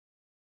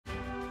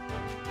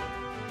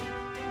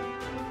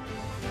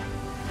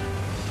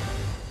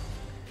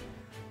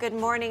Good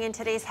morning. In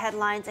today's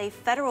headlines, a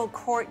federal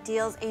court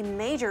deals a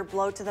major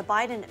blow to the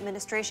Biden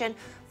administration.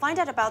 Find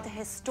out about the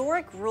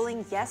historic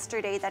ruling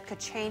yesterday that could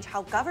change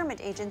how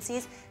government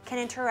agencies can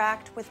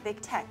interact with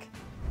big tech.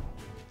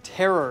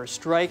 Terror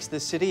strikes the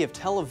city of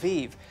Tel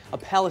Aviv. A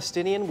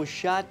Palestinian was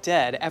shot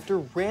dead after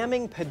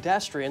ramming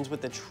pedestrians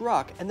with a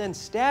truck and then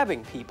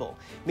stabbing people.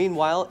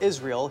 Meanwhile,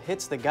 Israel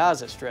hits the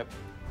Gaza Strip.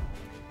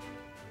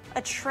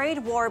 A trade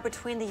war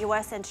between the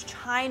U.S. and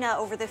China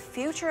over the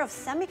future of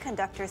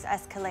semiconductors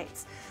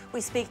escalates.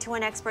 We speak to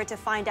an expert to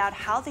find out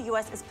how the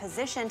U.S. is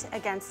positioned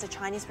against the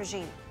Chinese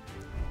regime.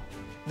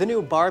 The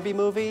new Barbie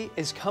movie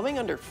is coming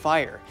under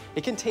fire.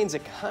 It contains a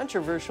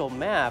controversial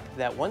map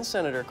that one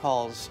senator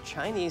calls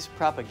Chinese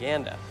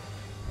propaganda.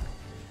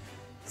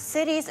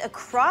 Cities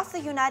across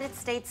the United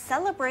States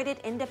celebrated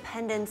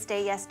Independence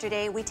Day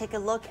yesterday. We take a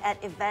look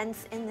at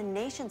events in the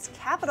nation's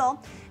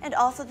capital and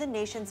also the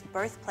nation's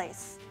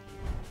birthplace.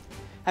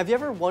 Have you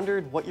ever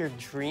wondered what your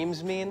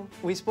dreams mean?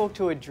 We spoke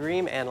to a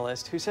dream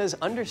analyst who says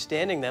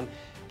understanding them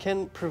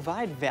can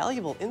provide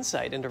valuable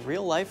insight into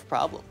real-life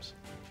problems.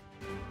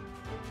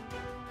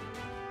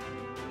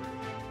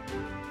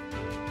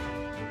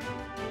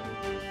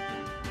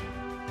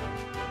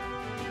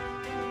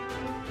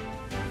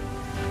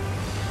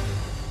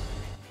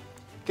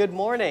 Good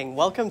morning.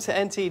 Welcome to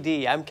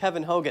NTD. I'm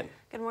Kevin Hogan.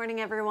 Good morning,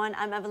 everyone.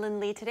 I'm Evelyn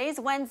Lee. Today's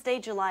Wednesday,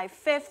 July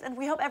 5th, and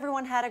we hope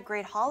everyone had a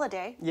great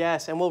holiday.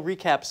 Yes, and we'll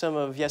recap some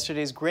of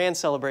yesterday's grand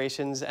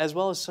celebrations as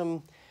well as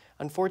some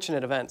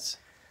unfortunate events.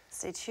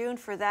 Stay tuned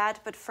for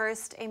that, but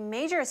first, a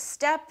major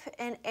step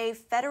in a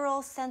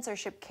federal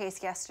censorship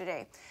case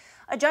yesterday.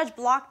 A judge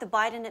blocked the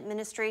Biden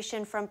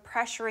administration from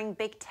pressuring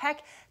big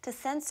tech to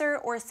censor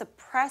or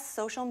suppress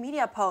social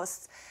media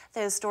posts.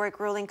 The historic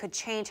ruling could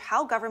change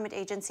how government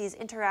agencies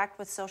interact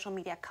with social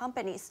media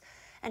companies.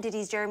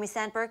 NTD's Jeremy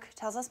Sandberg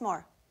tells us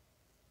more.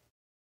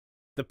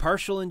 The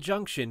partial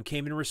injunction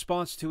came in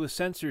response to a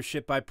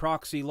censorship by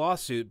proxy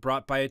lawsuit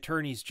brought by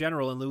attorneys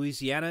general in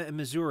Louisiana and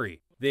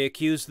Missouri. They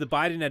accused the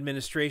Biden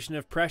administration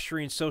of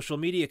pressuring social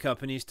media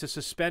companies to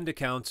suspend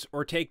accounts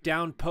or take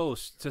down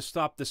posts to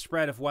stop the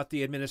spread of what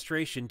the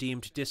administration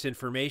deemed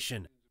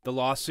disinformation. The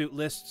lawsuit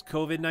lists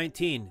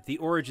COVID-19, the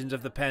origins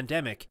of the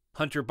pandemic,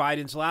 Hunter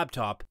Biden's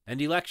laptop,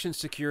 and election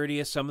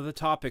security as some of the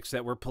topics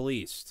that were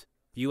policed.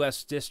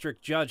 U.S.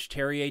 District Judge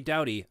Terry A.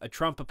 Doughty, a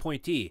Trump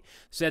appointee,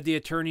 said the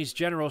attorneys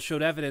general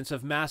showed evidence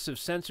of massive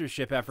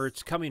censorship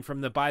efforts coming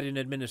from the Biden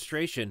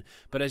administration,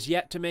 but has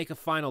yet to make a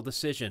final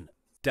decision.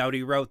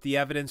 Doughty wrote the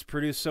evidence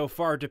produced so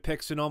far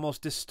depicts an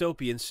almost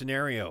dystopian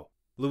scenario.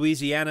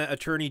 Louisiana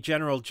Attorney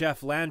General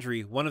Jeff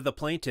Landry, one of the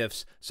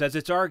plaintiffs, says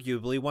it's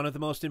arguably one of the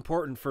most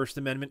important First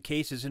Amendment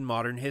cases in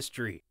modern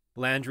history.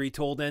 Landry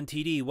told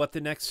NTD what the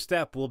next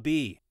step will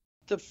be.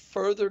 The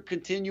further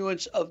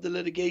continuance of the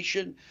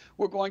litigation,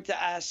 we're going to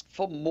ask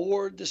for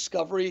more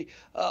discovery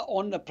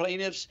on the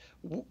plaintiffs.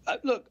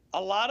 Look,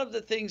 a lot of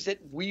the things that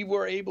we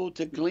were able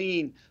to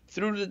glean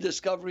through the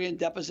discovery and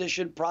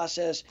deposition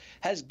process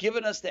has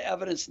given us the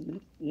evidence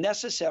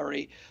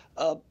necessary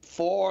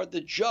for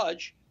the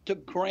judge to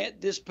grant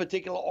this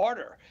particular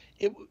order.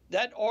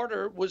 That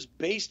order was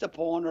based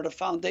upon, or the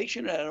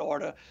foundation of that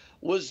order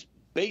was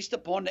based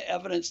upon the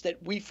evidence that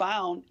we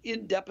found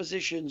in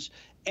depositions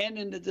and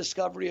in the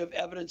discovery of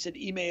evidence and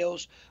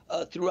emails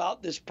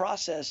throughout this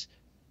process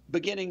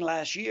beginning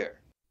last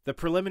year. The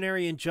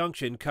preliminary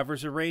injunction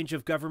covers a range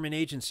of government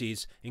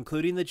agencies,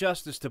 including the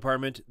Justice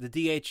Department, the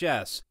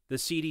DHS, the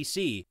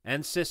CDC,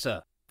 and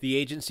CISA. The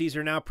agencies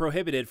are now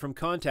prohibited from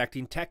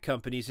contacting tech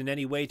companies in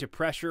any way to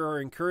pressure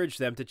or encourage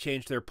them to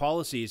change their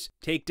policies,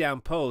 take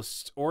down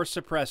posts, or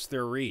suppress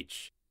their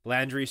reach.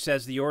 Landry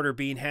says the order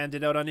being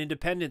handed out on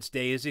Independence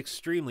Day is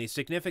extremely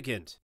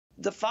significant.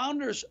 The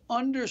founders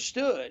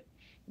understood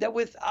that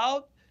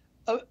without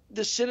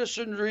the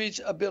citizenry's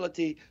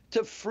ability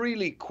to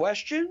freely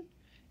question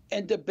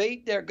and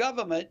debate their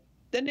government,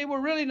 then they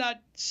were really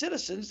not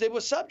citizens, they were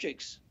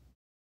subjects.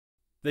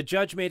 The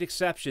judge made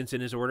exceptions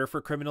in his order for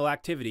criminal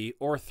activity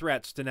or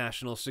threats to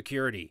national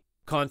security.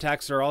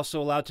 Contacts are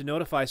also allowed to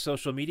notify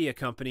social media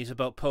companies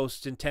about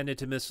posts intended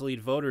to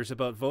mislead voters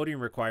about voting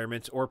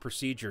requirements or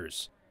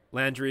procedures.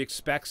 Landry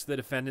expects the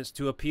defendants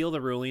to appeal the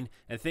ruling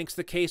and thinks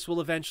the case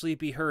will eventually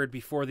be heard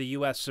before the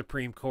U.S.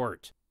 Supreme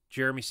Court.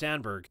 Jeremy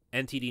Sandberg,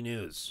 NTD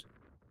News.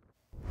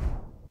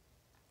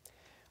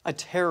 A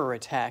terror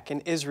attack in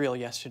Israel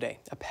yesterday.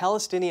 A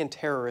Palestinian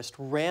terrorist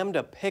rammed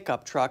a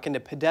pickup truck into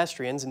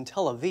pedestrians in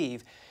Tel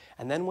Aviv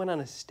and then went on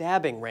a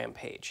stabbing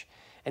rampage.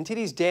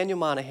 NTD's Daniel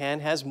Monahan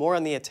has more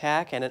on the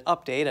attack and an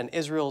update on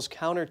Israel's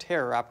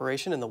counter-terror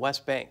operation in the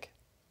West Bank.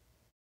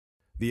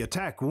 The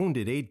attack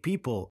wounded 8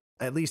 people.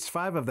 At least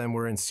 5 of them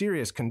were in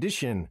serious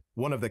condition.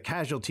 One of the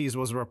casualties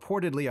was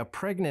reportedly a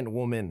pregnant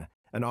woman.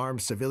 An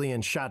armed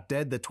civilian shot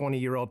dead the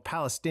 20-year-old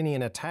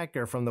Palestinian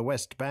attacker from the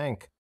West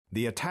Bank.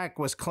 The attack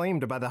was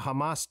claimed by the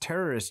Hamas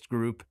terrorist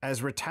group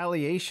as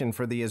retaliation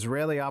for the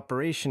Israeli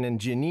operation in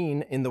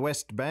Jenin in the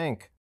West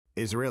Bank.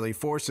 Israeli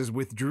forces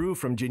withdrew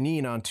from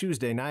Jenin on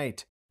Tuesday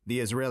night.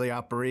 The Israeli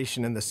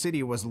operation in the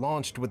city was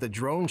launched with a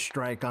drone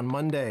strike on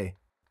Monday.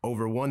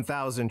 Over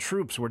 1,000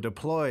 troops were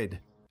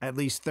deployed. At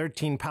least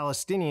 13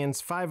 Palestinians,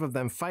 5 of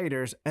them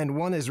fighters, and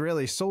 1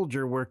 Israeli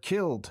soldier were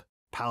killed.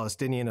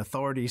 Palestinian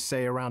authorities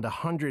say around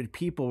 100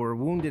 people were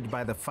wounded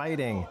by the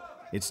fighting.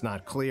 It's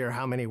not clear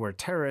how many were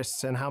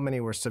terrorists and how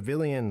many were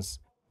civilians.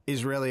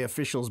 Israeli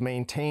officials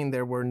maintain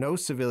there were no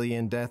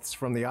civilian deaths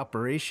from the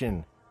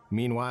operation.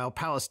 Meanwhile,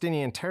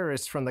 Palestinian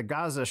terrorists from the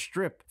Gaza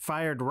Strip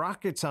fired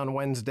rockets on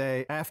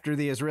Wednesday after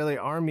the Israeli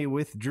army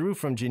withdrew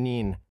from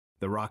Jenin.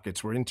 The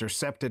rockets were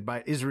intercepted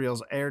by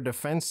Israel's air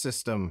defense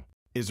system.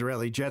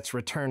 Israeli jets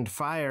returned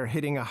fire,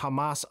 hitting a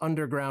Hamas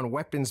underground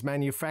weapons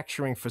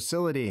manufacturing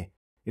facility.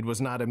 It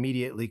was not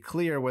immediately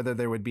clear whether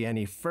there would be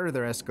any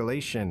further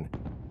escalation.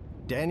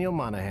 Daniel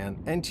Monahan,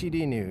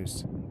 NTD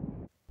News.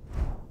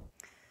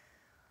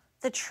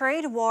 The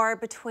trade war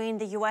between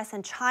the U.S.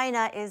 and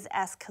China is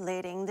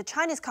escalating. The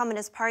Chinese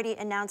Communist Party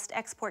announced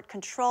export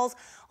controls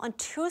on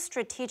 2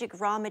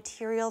 strategic raw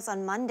materials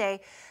on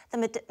Monday.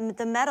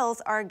 The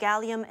metals are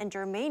gallium and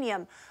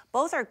germanium.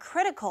 Both are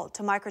critical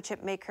to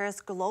microchip makers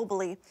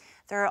globally.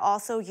 They're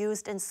also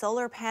used in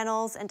solar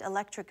panels and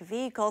electric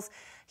vehicles.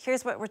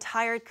 Here's what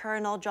retired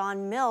Colonel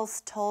John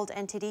Mills told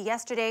NTD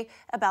yesterday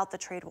about the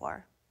trade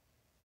war.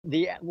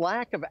 The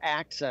lack of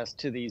access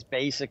to these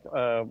basic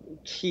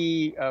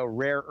key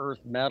rare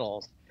earth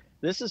metals,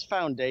 this is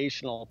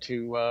foundational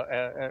to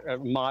a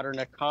modern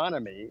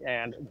economy.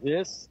 And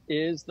this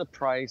is the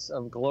price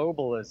of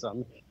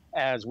globalism,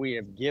 as we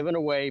have given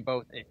away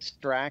both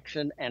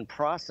extraction and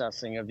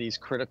processing of these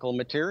critical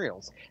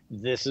materials.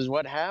 This is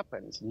what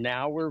happens.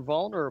 Now we're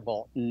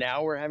vulnerable.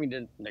 Now we're having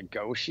to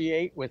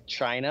negotiate with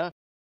China.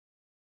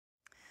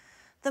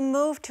 The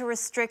move to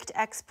restrict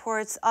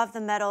exports of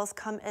the metals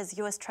come as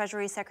U.S.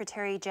 Treasury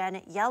Secretary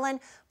Janet Yellen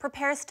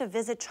prepares to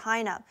visit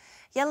China.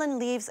 Yellen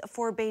leaves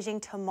for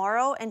Beijing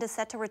tomorrow and is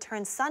set to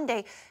return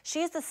Sunday.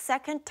 She is the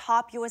second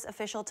top U.S.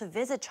 official to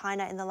visit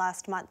China in the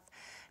last month.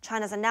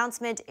 China's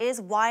announcement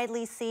is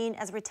widely seen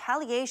as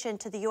retaliation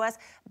to the U.S.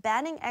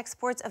 banning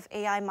exports of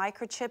AI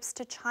microchips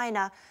to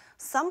China.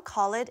 Some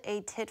call it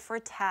a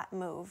tit-for-tat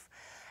move.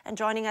 And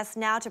joining us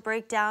now to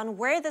break down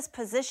where this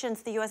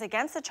positions the U.S.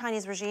 against the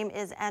Chinese regime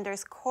is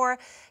Anders Kaur.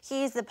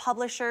 He's the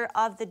publisher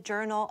of the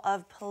Journal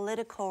of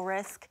Political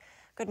Risk.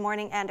 Good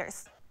morning,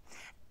 Anders.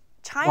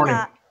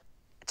 China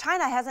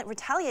hasn't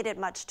retaliated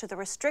much to the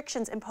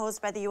restrictions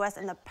imposed by the U.S.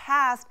 in the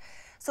past.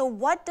 So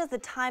what does the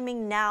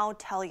timing now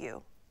tell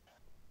you?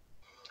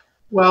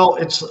 Well,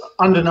 it's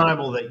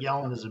undeniable that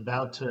Yellen is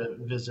about to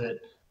visit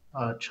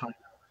China.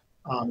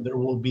 There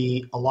will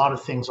be a lot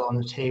of things on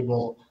the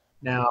table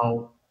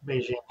now.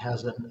 Beijing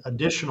has an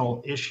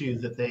additional issue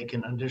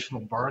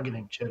additional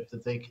bargaining chip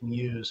that they can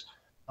use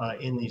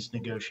in these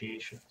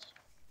negotiations.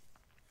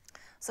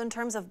 So in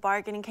terms of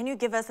bargaining, can you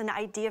give us an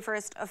idea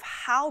first of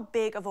how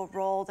big of a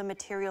role the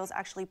materials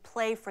actually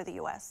play for the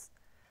U.S.?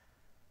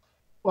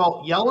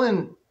 Well,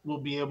 Yellen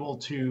will be able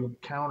to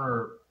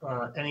counter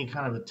any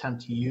kind of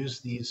attempt to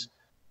use these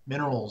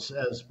minerals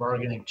as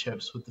bargaining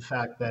chips with the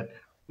fact that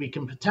we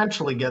can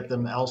potentially get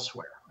them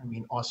elsewhere. I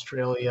mean,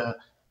 Australia,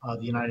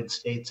 the United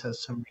States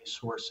has some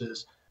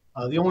resources.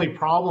 The only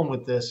problem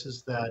with this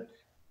is that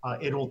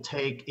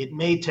it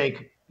may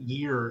take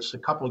years, a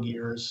couple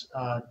years,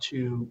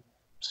 to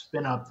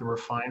spin up the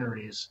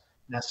refineries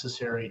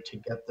necessary to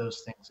get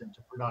those things into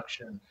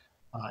production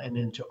and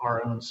into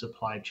our own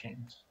supply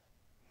chains.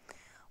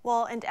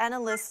 Well, and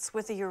analysts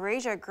with the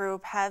Eurasia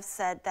Group have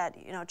said that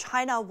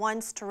China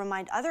wants to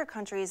remind other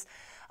countries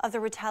of the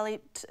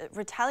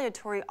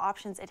retaliatory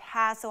options it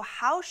has. So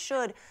how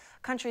should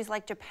countries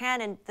like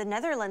Japan and the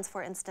Netherlands,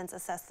 for instance,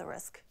 assess the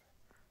risk?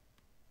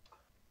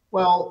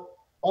 Well,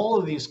 all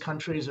of these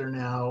countries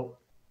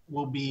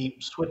will be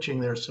switching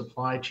their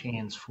supply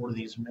chains for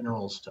these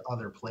minerals to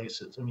other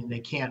places. I mean,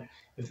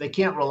 if they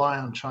can't rely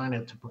on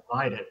China to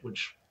provide it,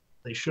 which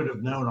they should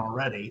have known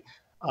already,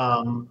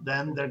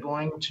 then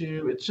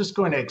it's just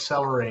going to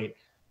accelerate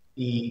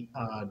the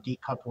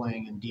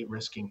decoupling and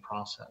de-risking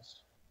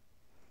process.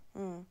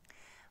 Mm.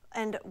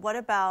 And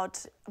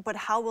but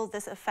how will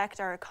this affect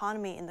our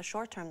economy in the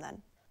short term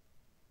then?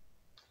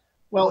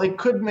 Well, it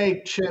could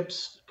make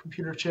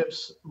computer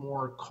chips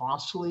more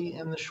costly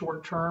in the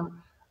short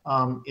term.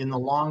 In the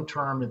long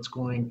term, it's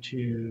going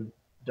to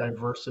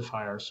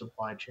diversify our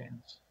supply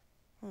chains.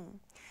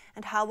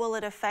 And how will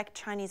it affect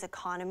Chinese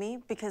economy?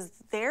 Because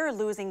they're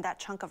losing that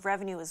chunk of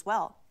revenue as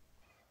well.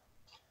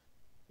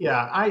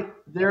 Yeah,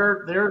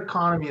 their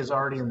economy is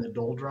already in the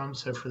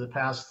doldrums. So for the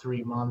past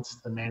 3 months,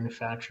 the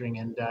manufacturing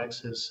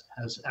index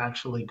has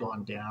actually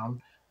gone down.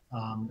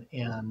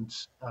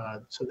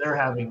 So they're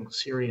having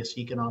serious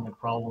economic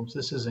problems.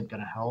 This isn't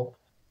going to help.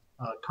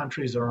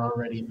 Countries are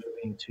already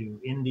moving to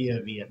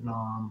India,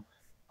 Vietnam,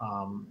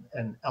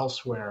 and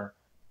elsewhere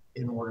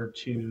in order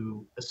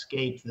to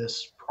escape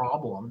this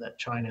problem that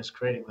China is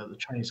creating, that the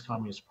Chinese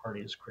Communist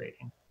Party is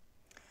creating.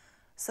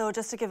 So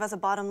just to give us a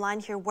bottom line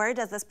here, where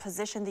does this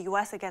position the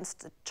U.S.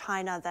 against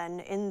China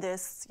then in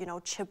this,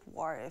 chip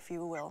war, if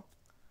you will,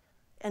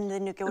 in the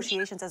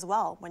negotiations as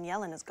well, when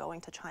Yellen is going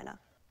to China?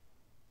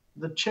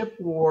 The chip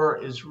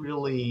war is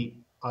really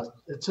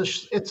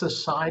it's a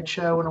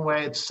sideshow in a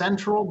way. It's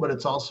central, but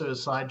it's also a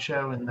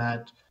sideshow in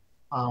that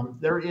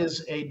there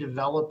is a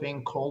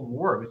developing Cold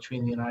War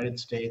between the United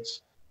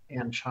States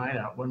and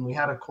China. When we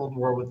had a Cold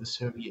War with the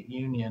Soviet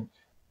Union,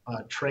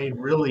 trade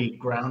really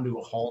ground to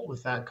a halt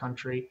with that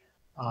country.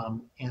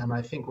 And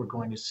I think we're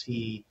going to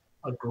see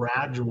a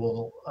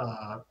gradual,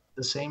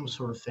 the same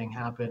sort of thing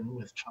happen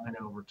with China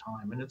over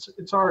time. And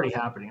it's already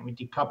happening. I mean,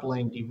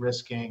 decoupling,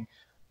 de-risking,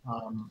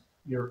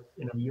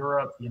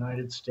 Europe, the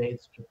United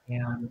States,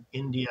 Japan,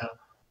 India,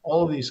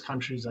 all of these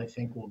countries, I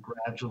think, will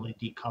gradually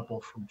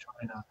decouple from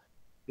China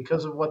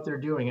because of what they're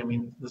doing. I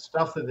mean, the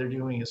stuff that they're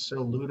doing is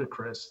so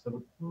ludicrous.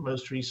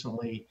 Most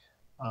recently,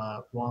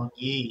 Wang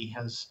Yi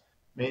has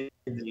made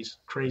these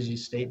crazy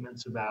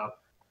statements about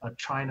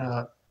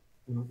China,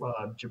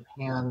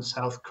 Japan,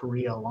 South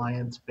Korea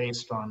alliance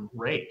based on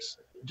race.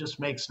 It just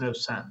makes no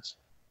sense.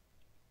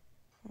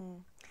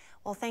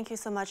 Well, thank you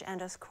so much,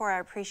 Anders Kaur. I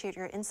appreciate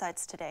your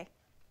insights today.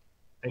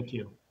 Thank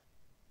you.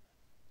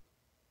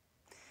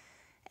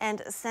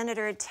 And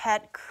Senator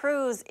Ted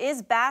Cruz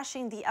is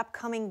bashing the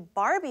upcoming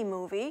Barbie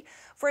movie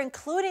for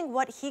including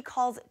what he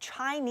calls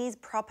Chinese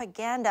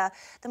propaganda.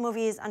 The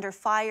movie is under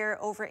fire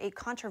over a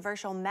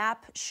controversial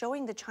map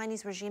showing the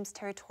Chinese regime's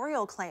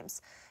territorial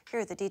claims.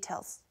 Here are the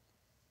details.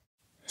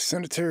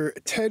 Senator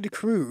Ted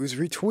Cruz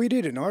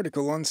retweeted an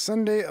article on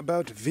Sunday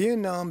about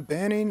Vietnam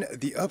banning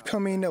the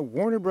upcoming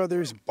Warner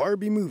Brothers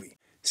Barbie movie,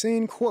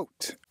 saying,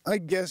 quote, "I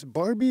guess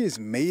Barbie is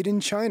made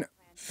in China."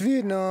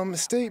 Vietnam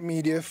state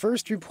media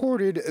first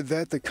reported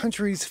that the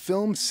country's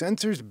film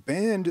censors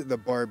banned the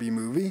Barbie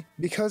movie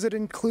because it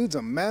includes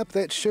a map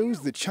that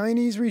shows the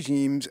Chinese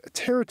regime's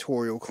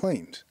territorial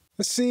claims.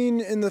 A scene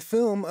in the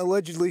film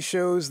allegedly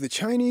shows the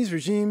Chinese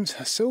regime's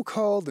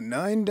so-called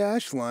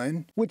 9-dash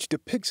line, which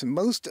depicts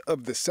most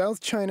of the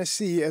South China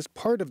Sea as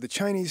part of the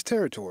Chinese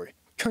territory.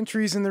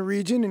 Countries in the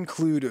region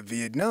include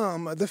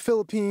Vietnam, the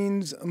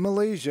Philippines,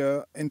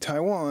 Malaysia, and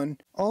Taiwan,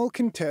 all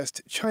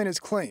contest China's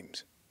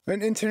claims.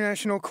 An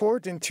international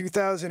court in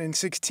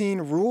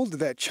 2016 ruled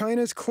that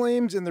China's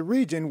claims in the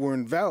region were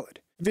invalid.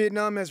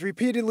 Vietnam has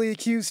repeatedly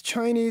accused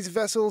Chinese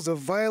vessels of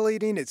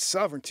violating its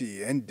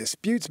sovereignty, and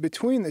disputes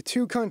between the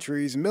two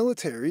countries'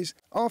 militaries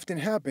often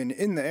happen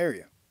in the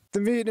area. The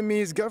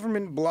Vietnamese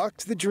government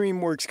blocked the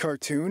DreamWorks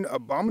cartoon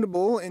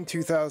Abominable in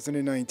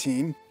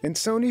 2019, and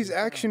Sony's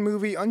action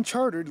movie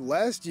Uncharted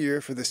last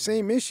year for the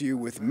same issue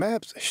with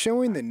maps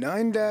showing the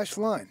 9-dash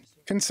line.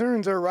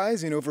 Concerns are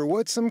rising over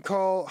what some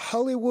call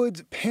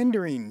Hollywood's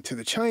pandering to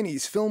the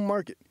Chinese film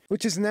market,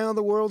 which is now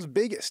the world's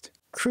biggest.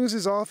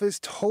 Cruz's office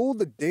told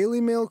the Daily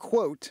Mail,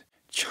 quote,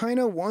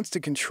 "China wants to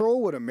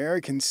control what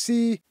Americans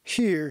see,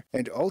 hear,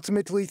 and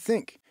ultimately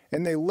think,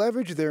 and they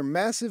leverage their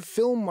massive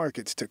film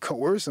markets to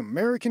coerce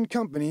American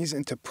companies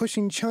into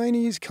pushing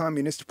Chinese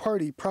Communist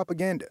Party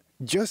propaganda,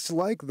 just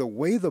like the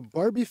way the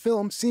Barbie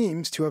film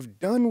seems to have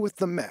done with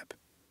the map."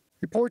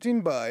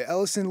 Reporting by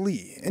Allison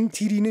Lee,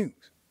 NTD News.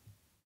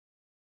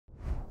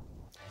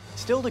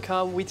 Still to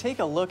come, we take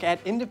a look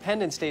at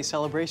Independence Day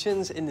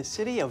celebrations in the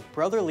city of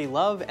brotherly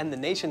love and the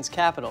nation's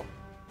capital.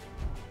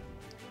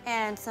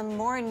 And some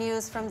more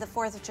news from the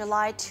 4th of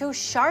July. 2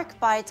 shark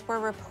bites were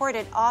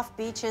reported off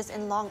beaches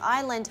in Long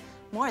Island.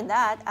 More on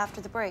that after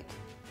the break.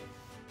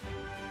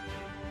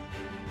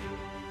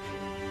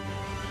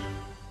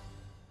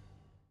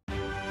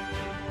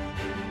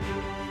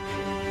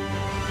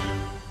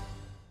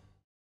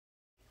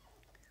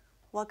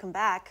 Welcome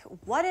back.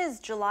 What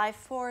is July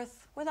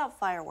 4th without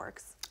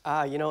fireworks?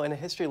 You know, in a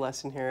history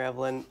lesson here,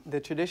 Evelyn, the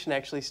tradition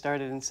actually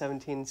started in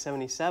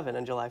 1777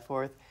 on July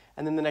 4th,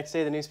 and then the next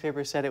day the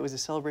newspaper said it was a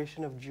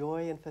celebration of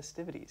joy and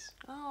festivities.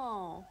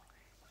 Oh,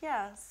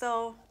 yeah,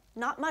 so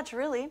not much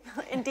really.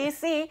 In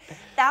D.C.,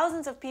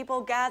 thousands of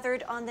people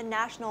gathered on the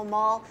National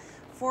Mall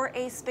for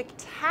a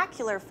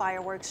spectacular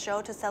fireworks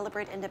show to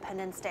celebrate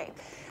Independence Day.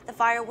 The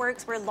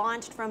fireworks were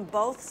launched from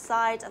both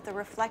sides of the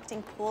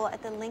reflecting pool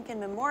at the Lincoln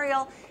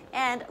Memorial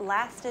and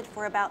lasted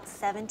for about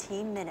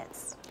 17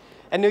 minutes.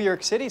 And New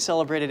York City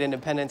celebrated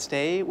Independence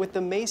Day with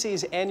the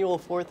Macy's annual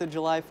 4th of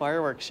July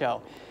fireworks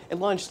show. It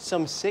launched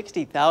some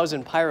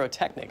 60,000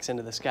 pyrotechnics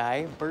into the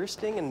sky,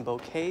 bursting in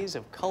bouquets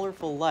of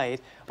colorful light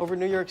over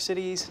New York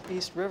City's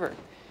East River.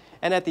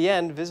 And at the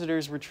end,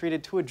 visitors were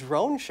treated to a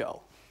drone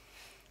show.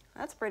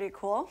 That's pretty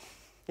cool.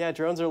 Yeah,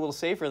 drones are a little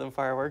safer than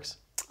fireworks.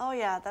 Oh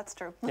yeah, that's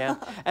true. Yeah,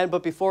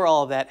 but before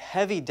all of that,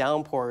 heavy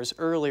downpours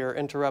earlier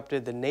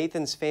interrupted the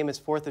Nathan's famous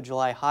 4th of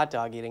July hot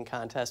dog eating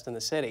contest in the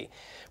city.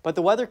 But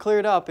the weather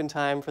cleared up in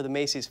time for the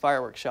Macy's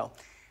fireworks show.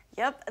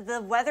 Yep,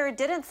 the weather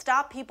didn't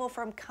stop people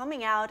from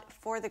coming out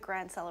for the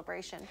grand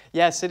celebration.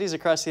 Yeah, cities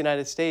across the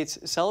United States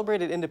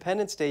celebrated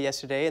Independence Day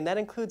yesterday, and that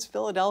includes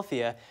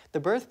Philadelphia, the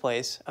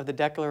birthplace of the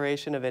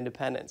Declaration of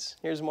Independence.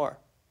 Here's more.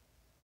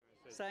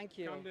 Thank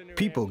you.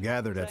 People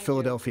gathered at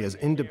Philadelphia's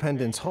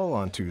Independence Hall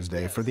on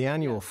Tuesday for the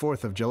annual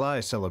 4th of July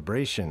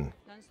celebration.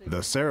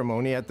 The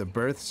ceremony at the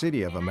birth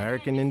city of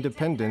American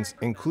independence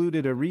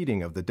included a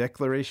reading of the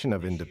Declaration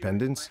of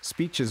Independence,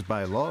 speeches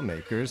by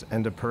lawmakers,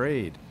 and a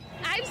parade.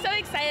 I'm so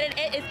excited.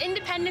 It is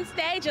Independence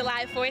Day,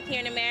 July 4th here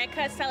in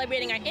America,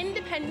 celebrating our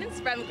independence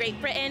from Great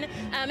Britain.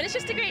 And it's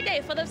just a great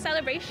day full of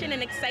celebration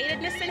and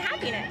excitedness and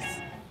happiness.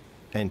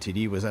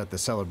 NTD was at the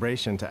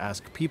celebration to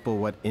ask people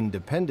what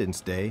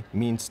Independence Day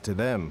means to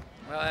them.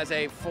 Well, as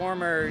a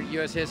former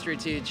U.S. history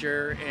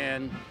teacher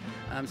and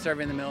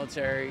serving in the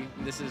military,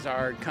 this is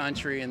our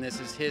country and this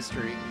is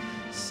history.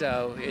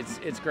 So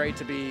it's great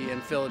to be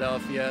in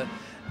Philadelphia,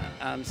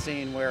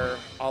 seeing where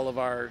all of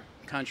our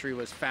country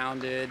was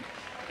founded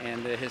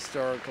and the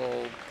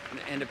historical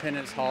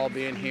Independence Hall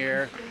being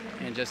here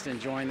and just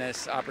enjoying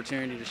this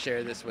opportunity to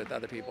share this with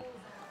other people.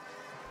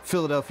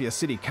 Philadelphia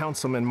City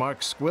Councilman Mark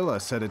Squilla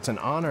said it's an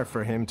honor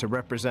for him to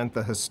represent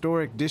the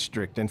historic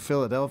district in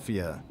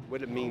Philadelphia.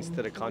 What it means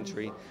to the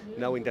country,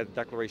 knowing that the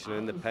Declaration of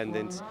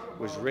Independence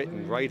was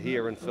written right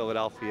here in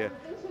Philadelphia,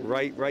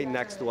 right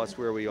next to us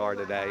where we are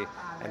today,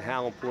 and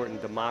how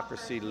important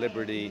democracy,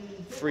 liberty,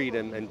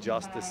 freedom, and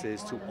justice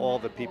is to all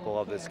the people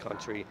of this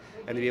country.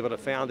 And to be able to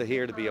found it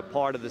here, to be a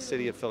part of the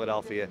city of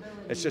Philadelphia,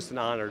 it's just an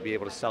honor to be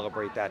able to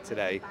celebrate that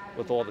today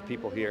with all the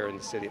people here in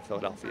the city of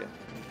Philadelphia.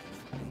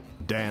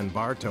 Dan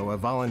Bartow, a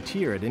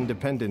volunteer at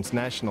Independence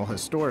National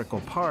Historical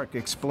Park,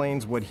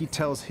 explains what he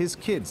tells his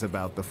kids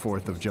about the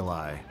 4th of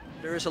July.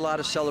 There is a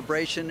lot of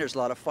celebration, there's a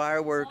lot of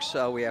fireworks,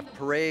 we have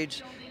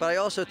parades, but I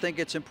also think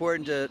it's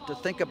important to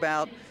think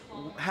about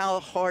how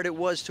hard it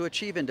was to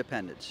achieve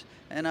independence.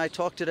 And I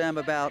talked to them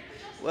about,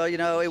 well,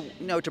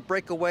 to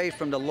break away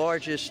from the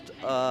largest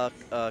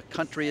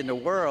country in the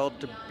world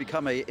to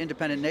become an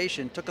independent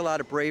nation took a lot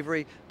of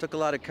bravery, took a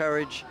lot of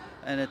courage,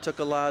 and it took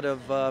a lot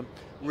of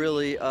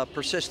really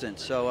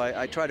persistence. So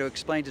I try to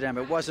explain to them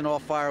it wasn't all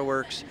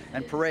fireworks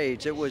and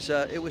parades. It was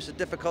a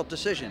difficult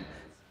decision.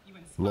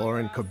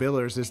 Lauren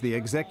Kobillers is the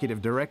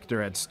executive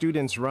director at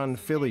Students Run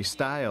Philly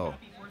Style,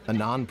 a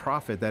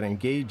nonprofit that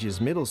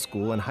engages middle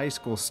school and high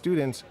school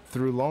students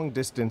through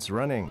long-distance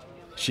running.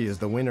 She is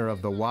the winner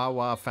of the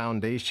Wawa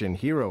Foundation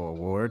Hero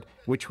Award,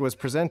 which was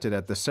presented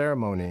at the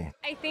ceremony.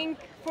 I think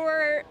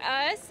for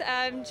us,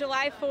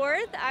 July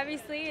 4th,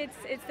 obviously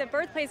it's the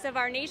birthplace of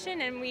our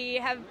nation, and we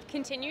have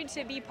continued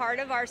to be part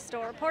of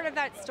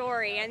that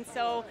story. And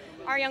so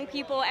our young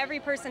people, every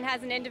person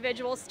has an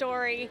individual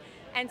story,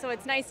 and so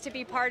it's nice to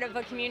be part of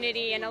a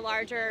community and a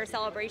larger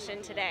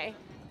celebration today.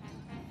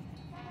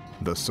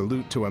 The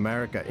Salute to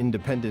America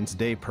Independence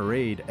Day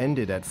parade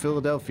ended at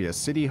Philadelphia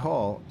City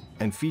Hall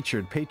and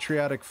featured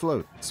patriotic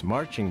floats,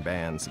 marching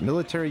bands,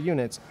 military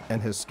units,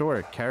 and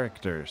historic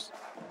characters.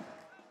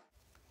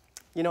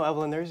 You know,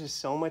 Evelyn, there's just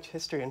so much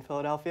history in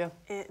Philadelphia.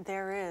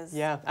 There is.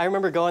 Yeah, I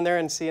remember going there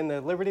and seeing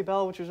the Liberty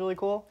Bell, which was really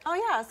cool. Oh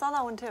yeah, I saw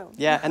that one too.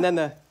 Yeah, and then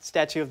the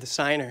statue of the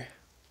signer.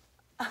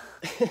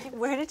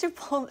 Where did you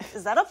pull?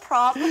 Is that a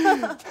prop?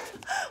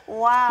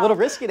 Wow. A little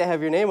risky to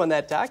have your name on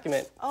that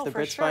document. Oh, the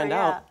for Brits sure, find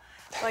yeah. out.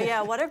 But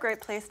yeah, what a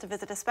great place to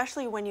visit,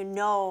 especially when you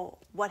know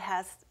what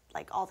has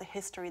like all the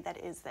history that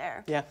is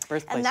there. Yeah,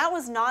 birthplace. And that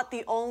was not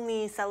the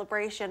only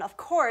celebration, of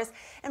course.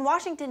 In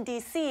Washington,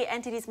 D.C.,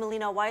 NTD's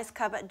Melina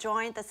Weisskopf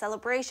joined the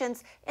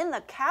celebrations in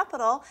the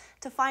Capitol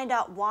to find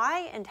out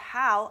why and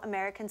how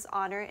Americans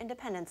honor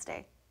Independence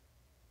Day.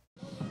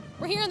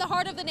 We're here in the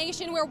heart of the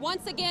nation where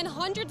once again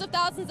hundreds of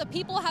thousands of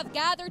people have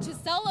gathered to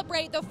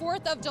celebrate the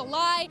 4th of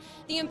July.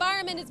 The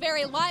environment is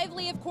very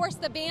lively. Of course,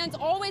 the bands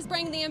always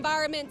bring the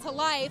environment to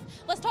life.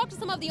 Let's talk to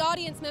some of the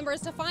audience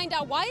members to find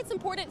out why it's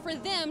important for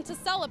them to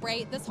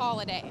celebrate this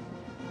holiday.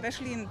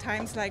 Especially in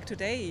times like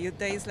today,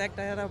 days like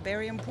that are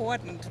very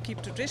important to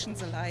keep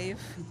traditions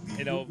alive.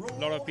 You know, a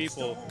lot of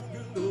people,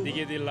 they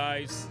give their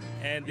lives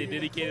and they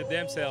dedicated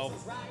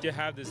themselves to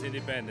have this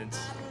independence.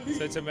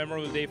 So it's a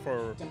memorable day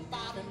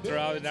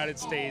throughout the United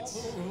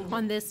States.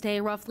 On this day,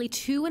 roughly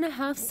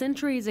 2.5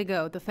 centuries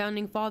ago, the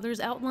Founding Fathers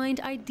outlined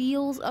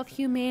ideals of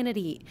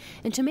humanity.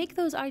 And to make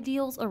those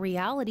ideals a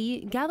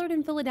reality, gathered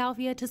in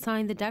Philadelphia to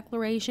sign the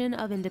Declaration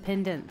of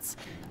Independence.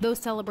 Those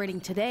celebrating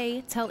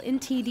today tell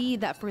NTD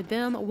that for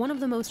them, one of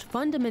the most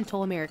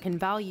fundamental American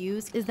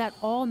values is that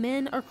all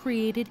men are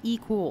created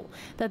equal,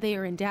 that they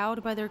are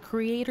endowed by their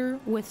Creator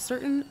with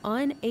certain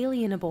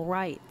unalienable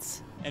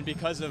rights. And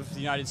because of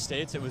the United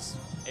States, it was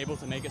able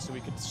to make it so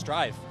we could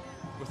strive.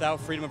 Without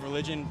freedom of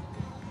religion,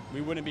 we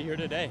wouldn't be here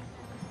today.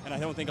 And I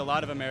don't think a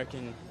lot of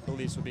American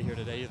beliefs would be here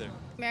today either.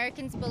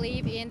 Americans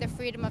believe in the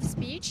freedom of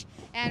speech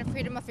and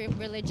freedom of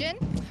religion.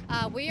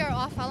 We are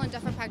all Falun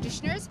Dafa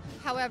practitioners.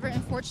 However,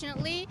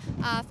 unfortunately,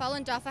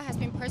 Falun Dafa has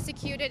been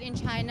persecuted in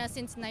China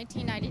since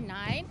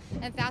 1999,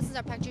 and thousands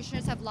of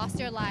practitioners have lost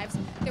their lives.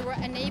 They were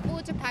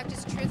unable to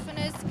practice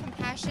truthfulness,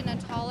 compassion, and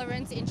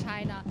tolerance in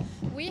China.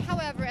 We,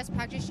 however, as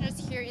practitioners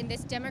here in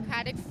this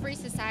democratic, free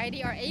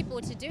society, are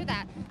able to do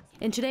that.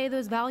 And today,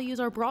 those values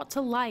are brought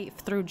to life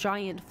through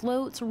giant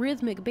floats,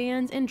 rhythmic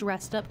bands, and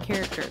dressed-up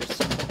characters.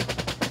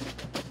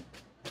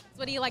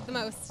 What do you like the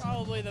most?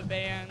 Probably the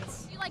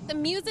bands. Do you like the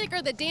music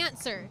or the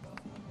dancer?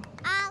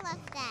 All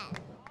of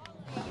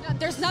them. You know,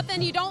 there's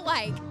nothing you don't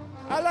like.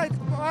 I like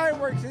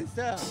fireworks and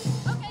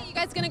stuff. Okay, you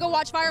guys gonna go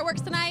watch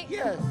fireworks tonight?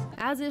 Yes.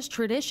 As is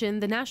tradition,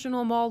 the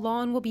National Mall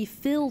lawn will be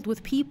filled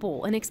with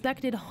people, an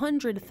expected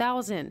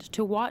 100,000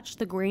 to watch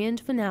the grand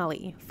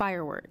finale,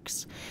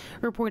 fireworks.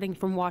 Reporting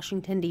from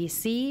Washington,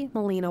 D.C.,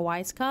 Melina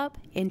Weisskopf,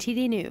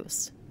 NTD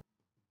News.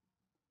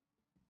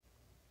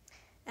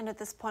 And at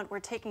this point, we're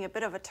taking a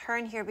bit of a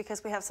turn here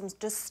because we have some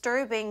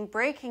disturbing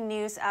breaking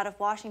news out of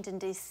Washington,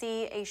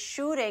 D.C. A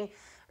shooting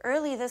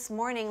early this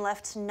morning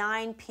left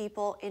 9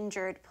 people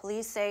injured.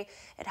 Police say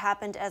it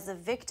happened as the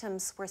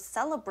victims were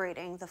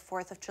celebrating the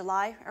 4th of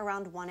July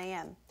around 1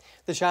 a.m.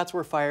 The shots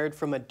were fired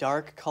from a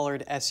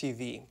dark-colored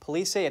SUV.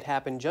 Police say it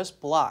happened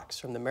just blocks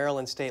from the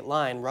Maryland state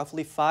line,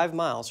 roughly 5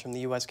 miles from the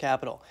U.S.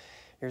 Capitol.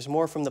 Here's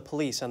more from the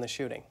police on the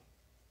shooting.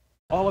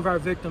 All of our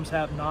victims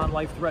have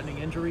non-life-threatening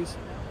injuries.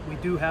 We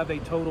do have a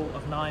total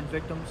of 9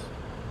 victims.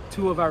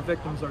 2 of our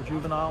victims are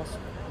juveniles,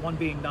 one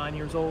being 9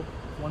 years old,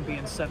 one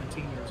being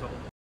 17 years old.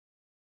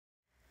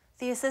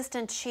 The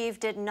assistant chief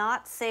did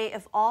not say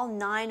if all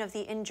 9 of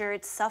the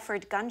injured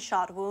suffered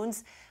gunshot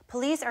wounds.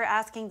 Police are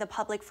asking the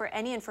public for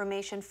any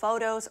information,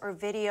 photos or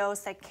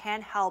videos that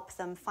can help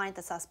them find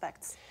the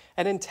suspects.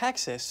 And in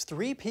Texas,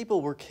 3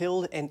 people were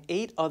killed and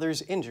 8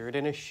 others injured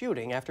in a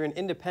shooting after an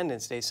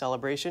Independence Day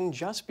celebration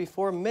just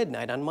before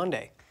midnight on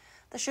Monday.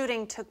 The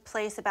shooting took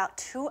place about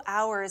 2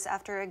 hours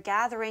after a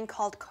gathering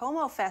called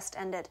Como Fest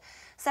ended.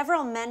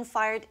 Several men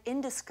fired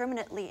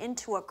indiscriminately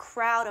into a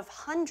crowd of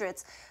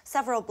hundreds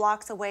several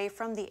blocks away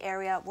from the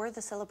area where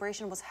the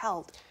celebration was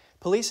held.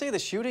 Police say the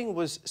shooting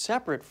was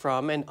separate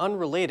from and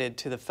unrelated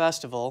to the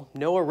festival.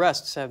 No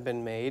arrests have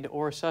been made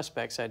or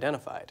suspects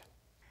identified.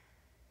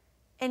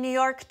 In New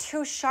York,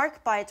 2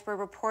 shark bites were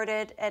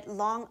reported at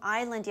Long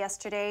Island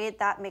yesterday.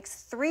 That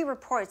makes 3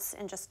 reports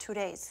in just 2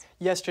 days.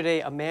 Yesterday,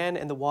 a man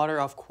in the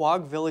water off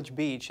Quogue Village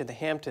Beach in the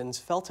Hamptons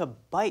felt a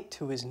bite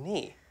to his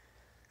knee.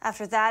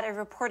 After that, a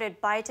reported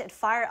bite at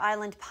Fire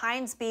Island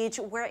Pines Beach,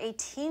 where a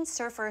teen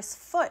surfer's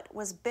foot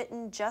was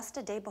bitten just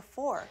a day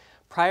before.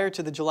 Prior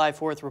to the July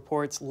 4th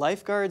reports,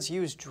 lifeguards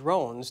used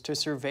drones to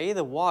survey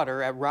the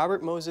water at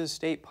Robert Moses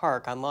State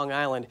Park on Long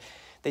Island.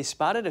 They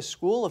spotted a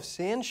school of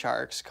sand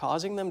sharks,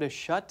 causing them to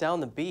shut down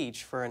the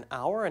beach for an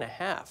hour and a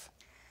half.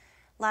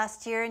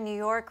 Last year, New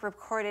York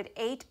recorded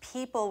 8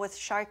 people with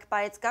shark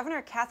bites.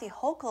 Governor Kathy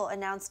Hochul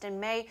announced in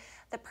May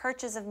the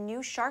purchase of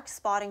new shark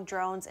spotting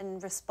drones in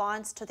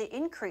response to the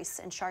increase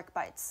in shark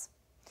bites.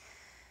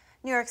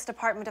 New York's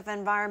Department of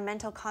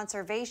Environmental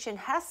Conservation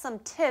has some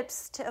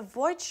tips to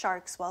avoid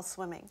sharks while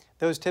swimming.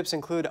 Those tips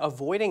include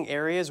avoiding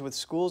areas with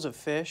schools of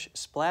fish,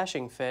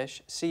 splashing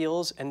fish,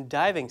 seals, and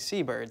diving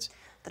seabirds.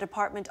 The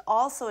department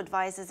also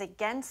advises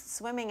against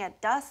swimming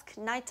at dusk,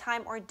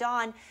 nighttime, or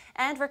dawn,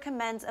 and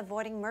recommends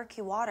avoiding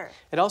murky water.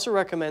 It also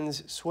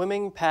recommends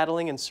swimming,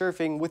 paddling, and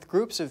surfing with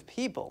groups of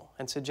people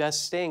and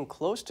suggests staying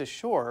close to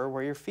shore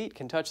where your feet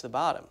can touch the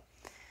bottom.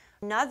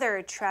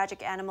 Another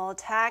tragic animal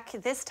attack.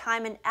 This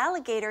time, an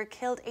alligator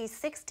killed a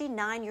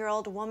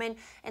 69-year-old woman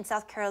in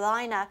South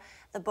Carolina.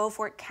 The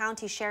Beaufort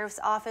County Sheriff's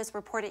Office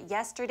reported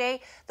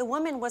yesterday the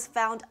woman was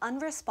found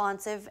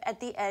unresponsive at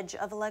the edge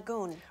of a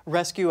lagoon.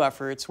 Rescue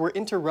efforts were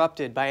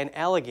interrupted by an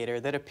alligator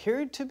that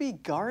appeared to be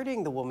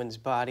guarding the woman's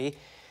body.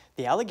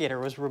 The alligator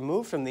was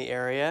removed from the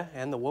area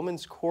and the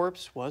woman's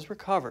corpse was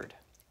recovered.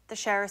 The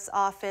sheriff's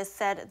office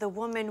said the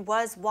woman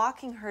was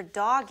walking her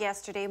dog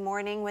yesterday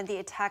morning when the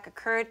attack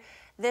occurred.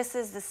 This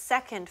is the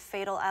 2nd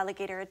fatal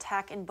alligator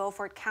attack in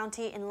Beaufort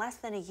County in less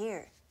than a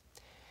year.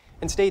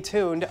 And stay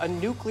tuned, a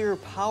nuclear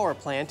power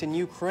plant in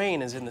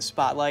Ukraine is in the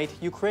spotlight.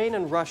 Ukraine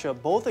and Russia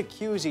both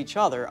accuse each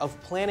other of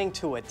planning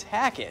to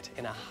attack it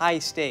in a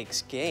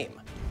high-stakes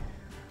game.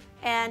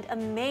 And a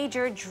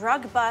major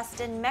drug bust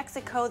in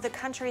Mexico. The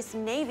country's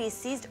Navy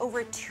seized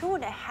over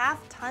 2.5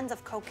 tons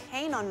of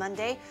cocaine on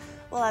Monday.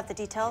 We'll have the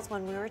details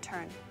when we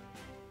return.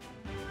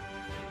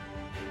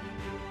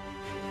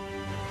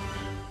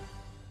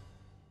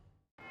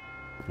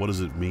 What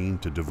does it mean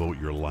to devote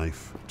your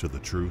life to the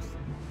truth?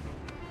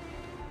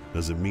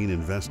 Does it mean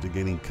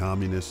investigating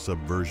communist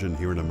subversion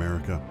here in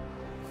America?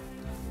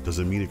 Does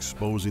it mean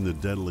exposing the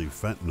deadly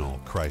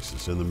fentanyl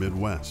crisis in the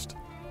Midwest?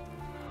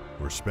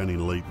 Or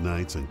spending late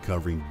nights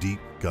uncovering deep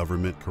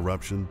government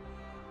corruption?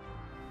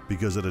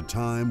 Because at a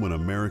time when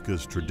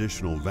America's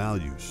traditional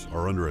values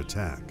are under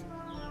attack,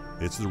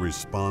 it's the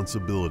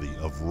responsibility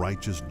of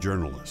righteous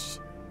journalists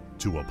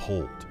to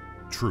uphold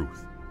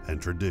truth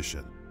and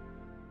tradition.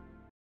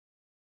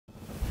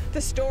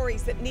 The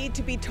stories that need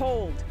to be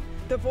told,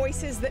 the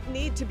voices that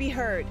need to be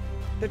heard,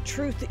 the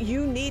truth that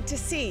you need to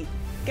see.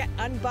 Get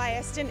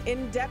unbiased and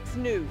in-depth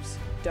news.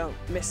 Don't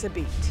miss a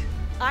beat.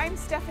 I'm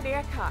Stephanie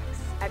Cox.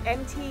 At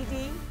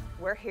NTD,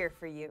 we're here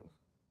for you.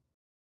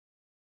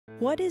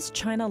 What is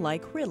China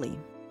like really?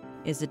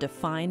 Is it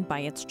defined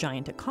by its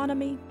giant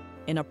economy,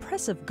 an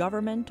oppressive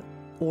government,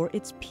 or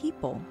its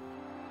people?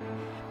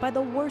 By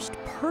the worst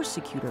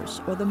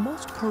persecutors or the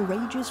most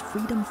courageous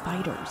freedom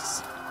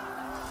fighters?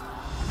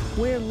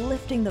 We're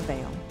lifting the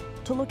veil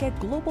to look at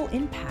global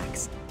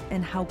impacts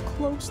and how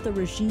close the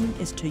regime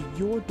is to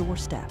your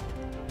doorstep.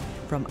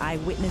 From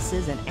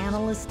eyewitnesses and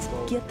analysts,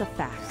 get the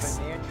facts.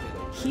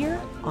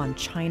 Here on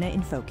China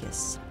in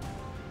Focus.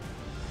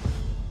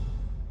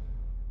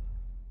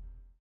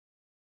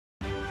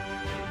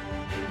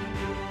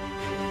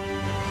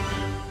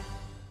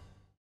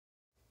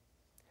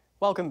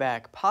 Welcome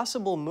back.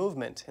 Possible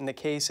movement in the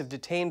case of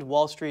detained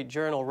Wall Street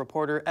Journal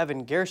reporter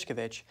Evan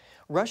Gershkovich.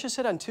 Russia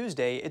said on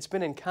Tuesday it's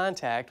been in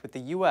contact with the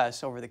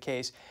U.S. over the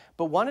case,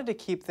 but wanted to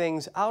keep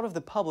things out of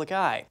the public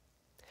eye.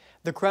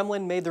 The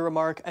Kremlin made the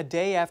remark a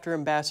day after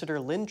Ambassador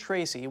Lynn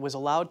Tracy was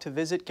allowed to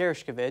visit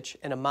Gershkovich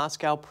in a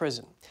Moscow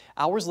prison.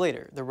 Hours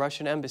later, the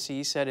Russian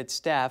embassy said its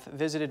staff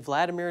visited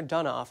Vladimir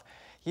Dunov.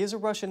 He is a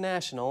Russian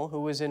national who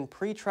was in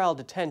pretrial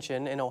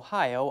detention in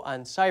Ohio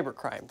on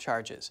cybercrime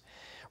charges.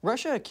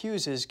 Russia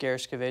accuses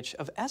Gershkovich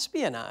of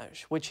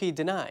espionage, which he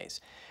denies.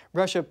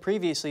 Russia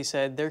previously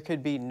said there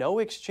could be no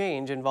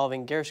exchange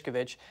involving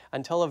Gershkovich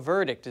until a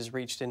verdict is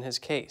reached in his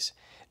case.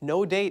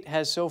 No date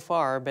has so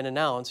far been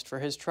announced for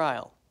his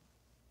trial.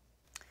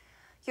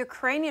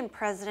 Ukrainian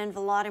President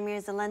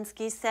Volodymyr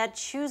Zelensky said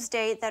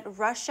Tuesday that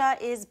Russia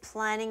is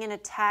planning an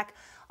attack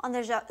on the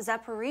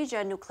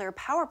Zaporizhzhia nuclear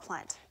power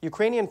plant.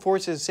 Ukrainian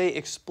forces say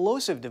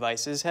explosive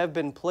devices have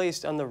been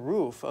placed on the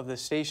roof of the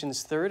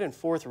station's third and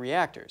fourth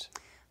reactors.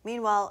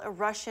 Meanwhile, a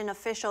Russian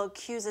official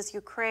accuses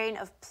Ukraine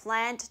of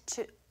planned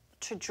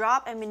to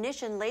drop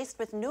ammunition laced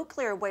with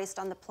nuclear waste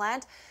on the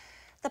plant.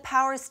 The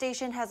power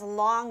station has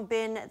long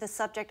been the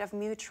subject of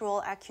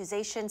mutual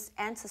accusations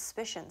and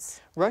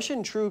suspicions.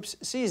 Russian troops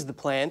seized the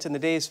plant in the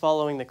days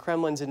following the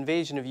Kremlin's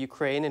invasion of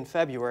Ukraine in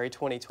February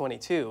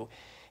 2022.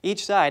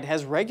 Each side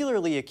has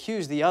regularly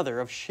accused the other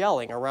of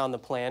shelling around the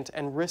plant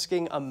and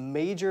risking a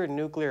major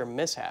nuclear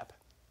mishap.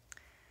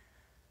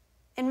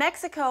 In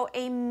Mexico,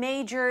 a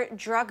major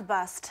drug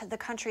bust. The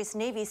country's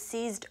Navy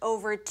seized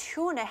over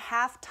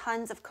 2.5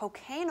 tons of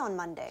cocaine on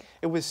Monday.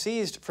 It was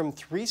seized from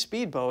 3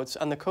 speedboats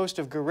on the coast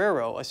of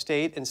Guerrero, a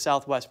state in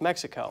southwest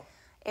Mexico.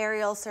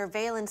 Aerial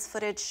surveillance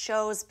footage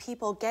shows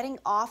people getting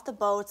off the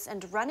boats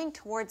and running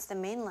towards the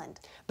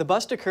mainland. The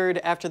bust occurred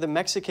after the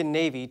Mexican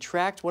Navy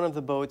tracked one of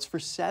the boats for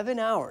 7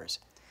 hours.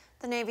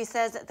 The Navy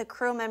says that the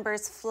crew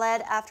members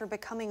fled after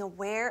becoming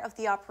aware of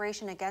the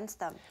operation against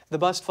them. The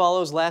bust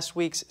follows last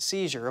week's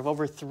seizure of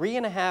over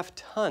 3.5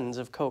 tons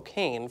of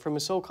cocaine from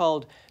a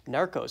so-called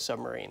narco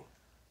submarine.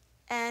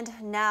 And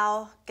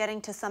now,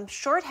 getting to some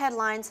short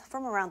headlines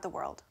from around the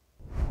world.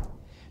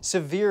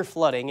 Severe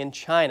flooding in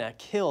China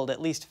killed at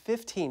least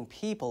 15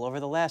 people over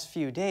the last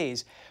few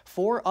days.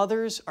 4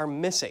 others are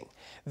missing.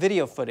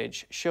 Video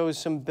footage shows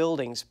some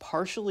buildings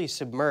partially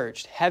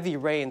submerged. Heavy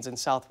rains in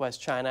southwest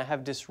China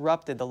have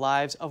disrupted the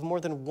lives of more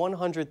than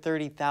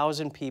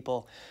 130,000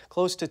 people.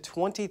 Close to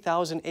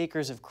 20,000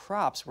 acres of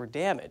crops were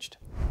damaged.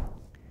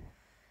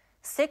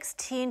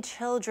 16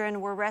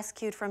 children were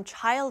rescued from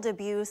child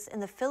abuse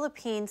in the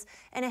Philippines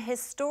in a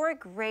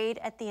historic raid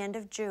at the end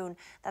of June.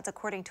 That's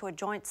according to a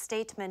joint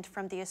statement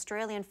from the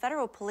Australian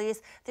Federal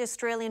Police, the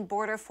Australian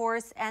Border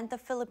Force, and the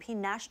Philippine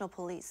National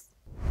Police.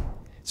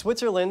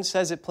 Switzerland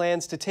says it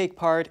plans to take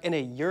part in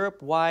a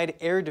Europe-wide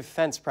air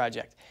defense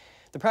project.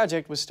 The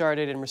project was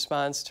started in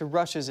response to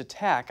Russia's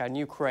attack on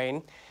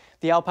Ukraine.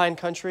 The Alpine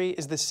country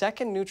is the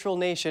second neutral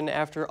nation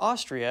after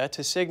Austria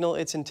to signal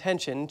its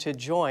intention to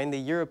join the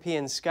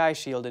European Sky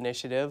Shield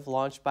initiative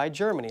launched by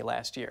Germany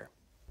last year.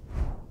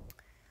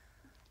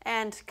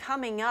 And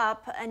coming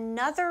up,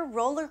 another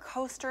roller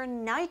coaster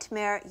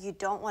nightmare you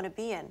don't want to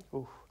be in.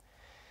 Ooh.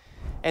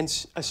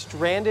 And a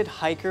stranded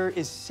hiker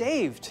is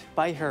saved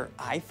by her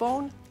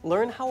iPhone?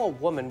 Learn how a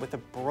woman with a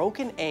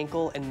broken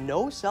ankle and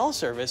no cell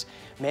service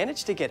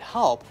managed to get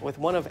help with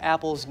one of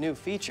Apple's new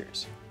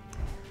features.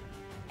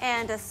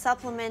 And a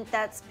supplement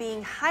that's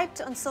being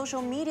hyped on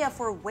social media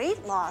for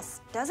weight loss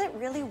doesn't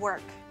really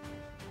work.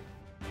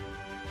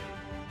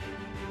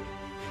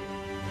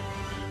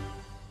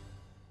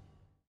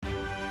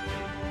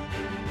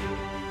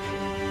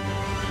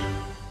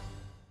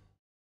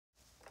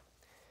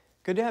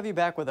 Good to have you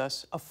back with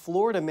us. A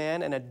Florida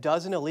man and a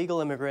dozen illegal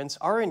immigrants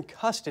are in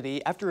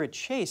custody after a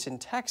chase in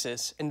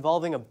Texas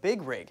involving a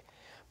big rig.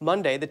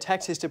 Monday, the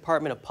Texas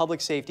Department of Public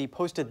Safety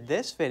posted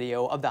this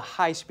video of the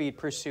high-speed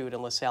pursuit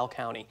in LaSalle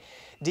County.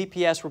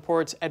 DPS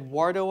reports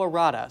Eduardo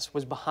Aradas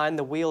was behind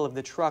the wheel of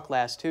the truck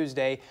last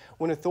Tuesday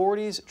when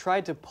authorities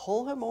tried to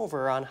pull him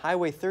over on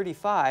Highway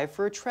 35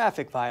 for a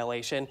traffic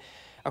violation.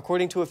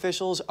 According to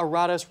officials,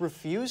 Aradas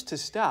refused to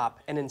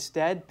stop and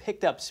instead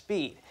picked up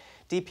speed.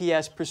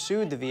 DPS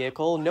pursued the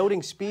vehicle,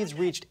 noting speeds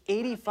reached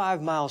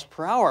 85 miles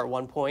per hour at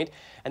one point,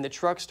 and the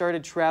truck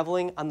started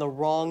traveling on the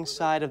wrong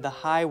side of the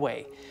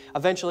highway.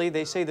 Eventually,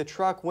 they say the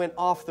truck went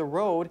off the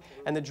road,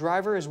 and the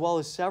driver, as well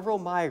as several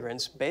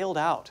migrants, bailed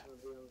out.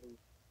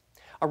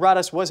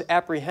 Aradas was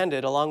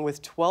apprehended along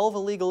with 12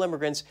 illegal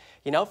immigrants.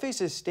 He now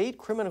faces state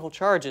criminal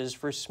charges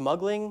for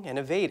smuggling and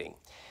evading.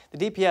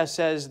 The DPS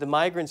says the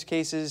migrants'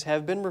 cases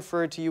have been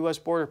referred to U.S.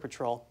 Border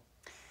Patrol.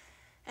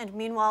 And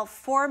meanwhile,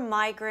 4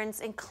 migrants,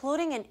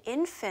 including an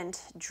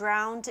infant,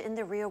 drowned in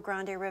the Rio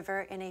Grande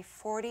River in a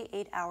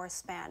 48-hour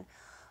span.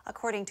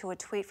 According to a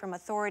tweet from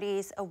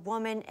authorities, a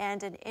woman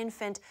and an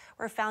infant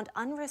were found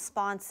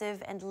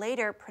unresponsive and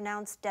later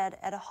pronounced dead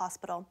at a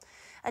hospital.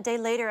 A day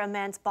later, a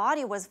man's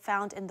body was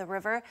found in the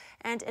river,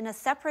 and in a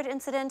separate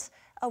incident,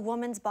 a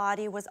woman's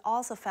body was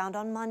also found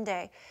on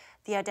Monday.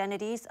 The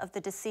identities of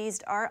the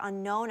deceased are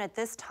unknown at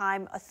this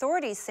time.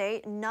 Authorities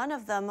say none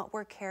of them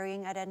were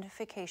carrying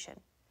identification.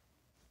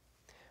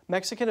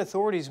 Mexican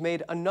authorities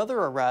made another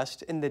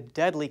arrest in the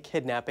deadly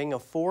kidnapping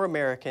of 4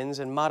 Americans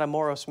in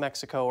Matamoros,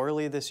 Mexico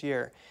early this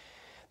year.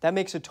 That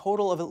makes a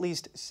total of at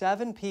least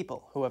 7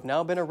 people who have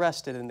now been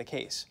arrested in the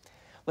case.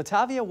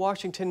 Latavia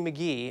Washington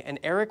McGee and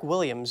Eric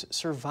Williams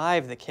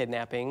survived the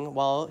kidnapping,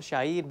 while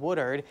Shaid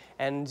Woodard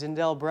and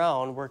Zindel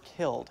Brown were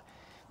killed.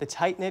 The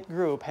tight-knit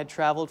group had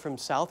traveled from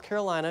South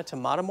Carolina to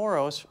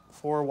Matamoros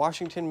for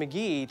Washington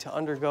McGee to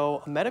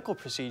undergo a medical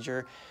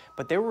procedure,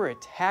 but they were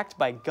attacked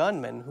by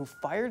gunmen who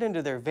fired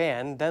into their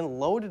van, then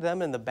loaded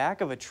them in the back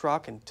of a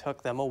truck and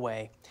took them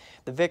away.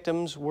 The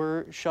victims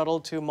were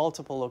shuttled to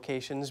multiple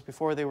locations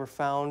before they were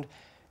found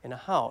in a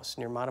house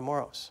near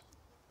Matamoros.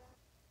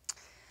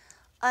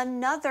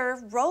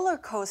 Another roller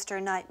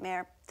coaster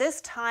nightmare, this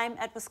time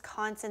at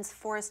Wisconsin's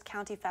Forest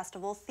County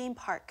Festival theme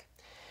park.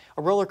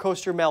 A roller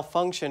coaster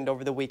malfunctioned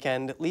over the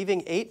weekend,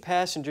 leaving 8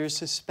 passengers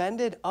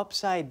suspended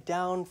upside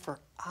down for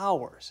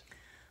hours.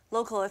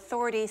 Local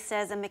authorities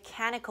says a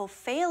mechanical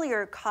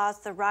failure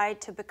caused the ride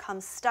to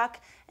become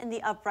stuck in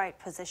the upright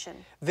position.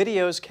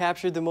 Videos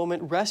captured the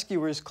moment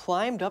rescuers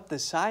climbed up the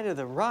side of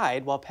the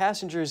ride while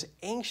passengers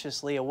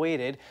anxiously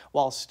awaited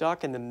while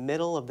stuck in the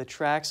middle of the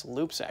track's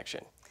loop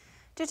section.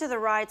 Due to the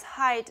ride's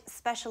height,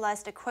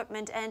 specialized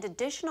equipment and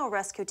additional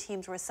rescue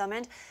teams were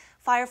summoned.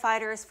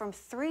 Firefighters from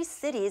 3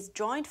 cities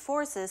joined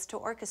forces to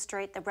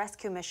orchestrate the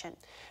rescue mission.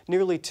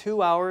 Nearly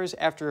 2 hours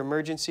after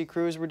emergency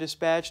crews were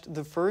dispatched,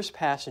 the first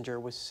passenger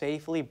was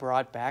safely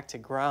brought back to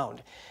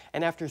ground.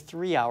 And after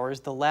 3 hours,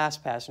 the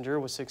last passenger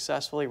was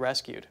successfully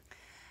rescued.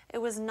 It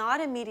was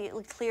not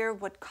immediately clear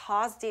what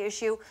caused the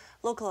issue.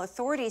 Local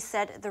authorities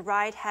said the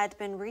ride had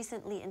been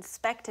recently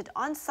inspected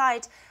on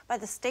site by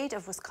the state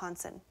of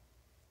Wisconsin.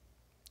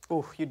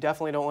 Ooh, you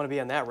definitely don't want to be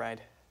on that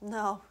ride.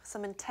 No,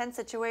 some intense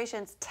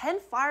situations. 10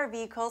 fire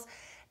vehicles,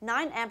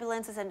 9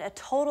 ambulances, and a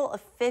total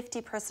of 50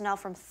 personnel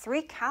from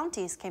 3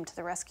 counties came to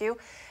the rescue.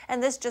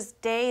 And this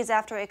just days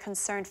after a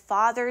concerned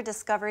father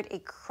discovered a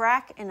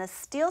crack in a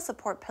steel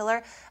support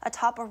pillar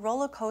atop a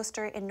roller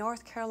coaster in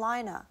North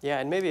Carolina. Yeah,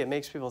 and maybe it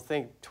makes people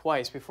think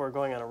twice before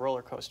going on a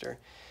roller coaster.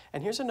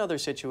 And here's another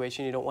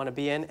situation you don't want to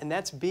be in, and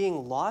that's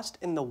being lost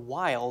in the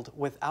wild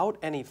without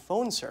any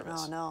phone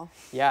service. Oh, no.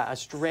 Yeah, a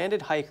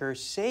stranded hiker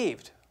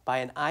saved by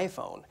an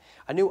iPhone.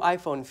 A new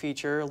iPhone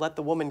feature let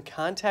the woman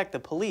contact the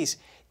police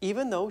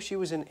even though she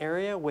was in an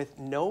area with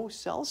no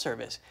cell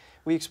service.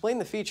 We explained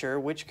the feature,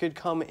 which could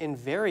come in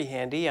very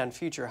handy on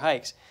future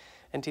hikes.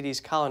 NTD's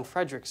Colin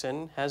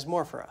Fredrickson has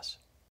more for us.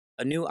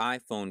 A new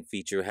iPhone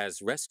feature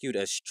has rescued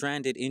a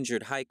stranded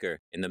injured hiker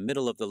in the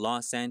middle of the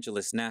Los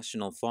Angeles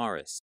National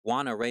Forest.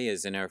 Juana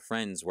Reyes and her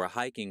friends were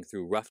hiking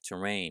through rough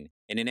terrain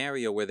in an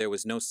area where there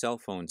was no cell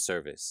phone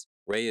service.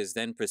 Reyes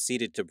then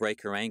proceeded to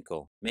break her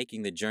ankle,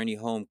 making the journey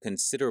home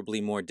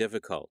considerably more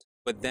difficult.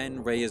 But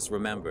then Reyes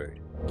remembered.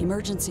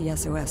 Emergency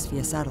SOS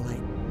via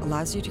satellite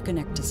allows you to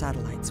connect to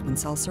satellites when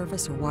cell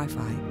service or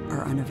Wi-Fi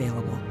are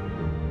unavailable.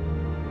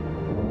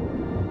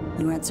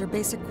 You answer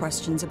basic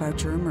questions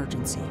about your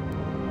emergency.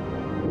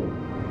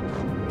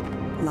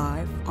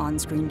 Live,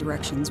 on-screen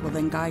directions will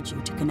then guide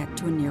you to connect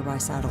to a nearby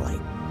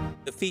satellite.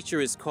 The feature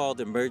is called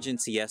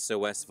Emergency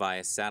SOS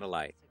via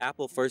Satellite.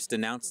 Apple first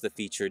announced the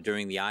feature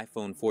during the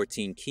iPhone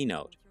 14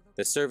 keynote.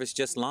 The service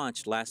just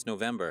launched last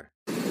November.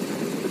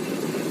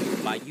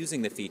 By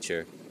using the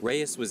feature,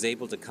 Reyes was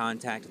able to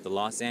contact the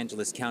Los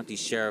Angeles County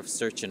Sheriff's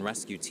Search and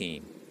Rescue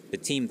Team. The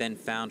team then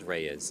found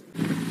Reyes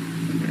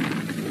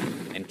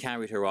and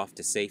carried her off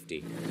to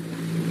safety.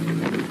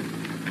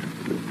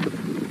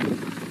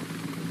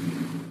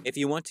 If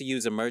you want to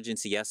use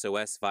Emergency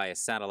SOS via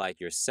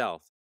satellite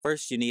yourself,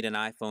 first you need an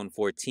iPhone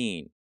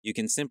 14. You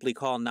can simply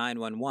call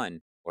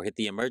 911 or hit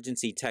the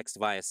Emergency Text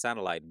via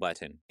Satellite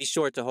button. Be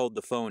sure to hold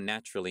the phone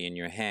naturally in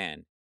your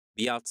hand.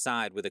 Be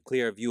outside with a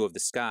clear view of the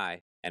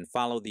sky and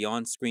follow the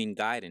on-screen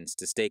guidance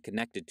to stay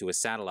connected to a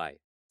satellite.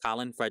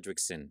 Colin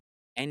Fredrickson,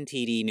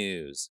 NTD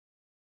News.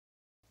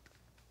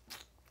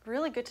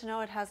 Really good to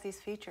know it has these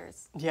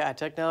features. Yeah,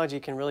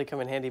 technology can really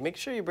come in handy. Make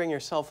sure you bring your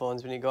cell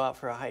phones when you go out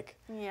for a hike.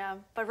 Yeah,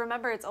 but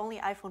remember it's only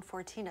iPhone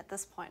 14 at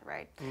this point,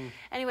 right?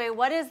 Anyway,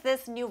 what is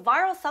this new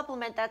viral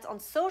supplement that's on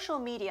social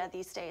media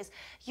these days?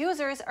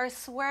 Users are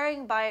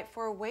swearing by it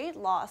for weight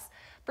loss.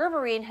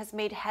 Berberine has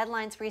made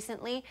headlines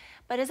recently,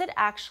 but is it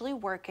actually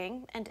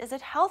working and is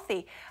it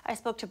healthy? I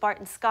spoke to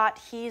Barton Scott.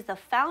 He's the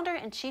founder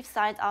and chief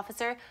science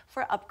officer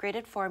for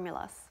Upgraded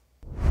Formulas.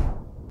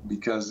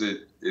 Because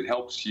it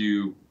helps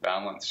you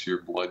balance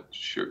your blood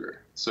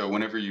sugar. So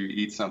whenever you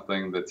eat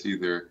something that's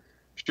either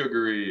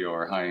sugary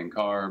or high in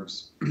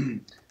carbs,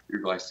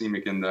 your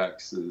glycemic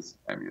index is,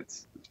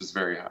 it's just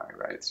very high,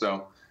 right?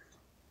 So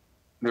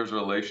there's a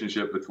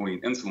relationship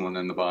between insulin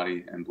in the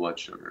body and blood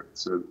sugar.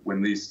 So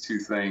when these two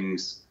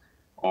things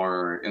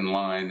are in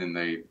line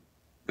and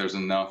there's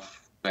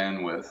enough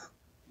bandwidth,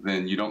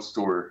 then you don't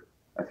store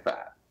as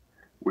fat,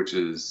 which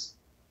is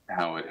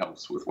how it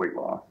helps with weight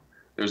loss.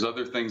 There's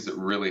other things that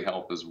really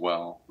help as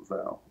well,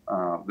 though,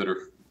 that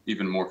are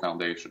even more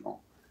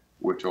foundational.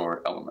 which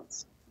are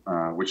elements,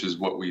 which is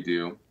what we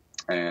do.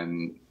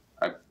 And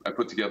I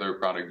put together a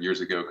product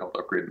years ago called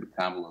Upgraded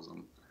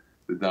Metabolism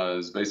that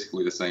does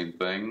basically the same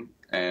thing.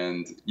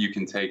 And you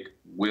can take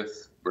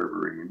with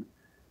berberine,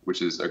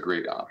 which is a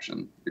great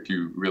option if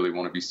you really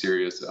want to be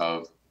serious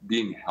of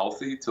being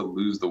healthy to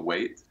lose the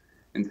weight,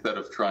 instead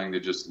of trying to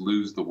just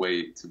lose the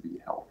weight to be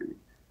healthy,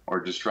 or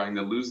just trying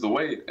to lose the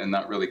weight and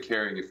not really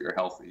caring if you're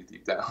healthy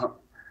deep down,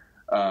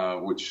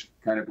 which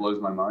kind of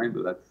blows my mind,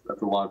 but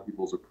that's a lot of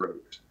people's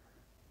approach.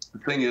 The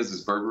thing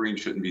is berberine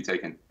shouldn't be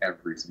taken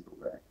every single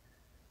day.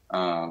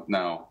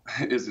 Now,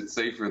 is it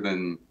safer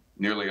than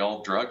nearly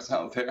all drugs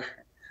out there?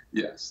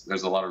 Yes,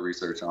 there's a lot of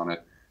research on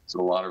it. So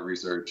a lot of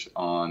research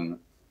on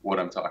what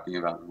I'm talking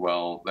about as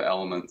well, the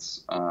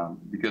elements,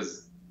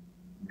 because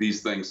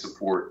these things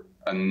support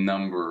a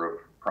number of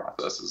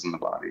processes in the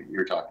body.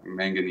 You're talking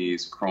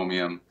manganese,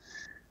 chromium,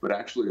 but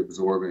actually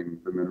absorbing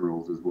the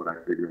minerals is what I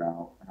figured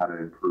out how to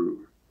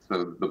improve,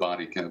 so the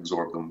body can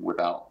absorb them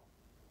without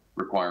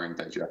requiring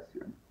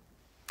digestion.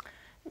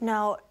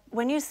 Now,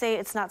 when you say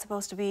it's not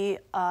supposed to be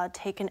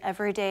taken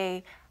every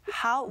day,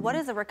 what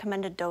is the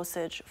recommended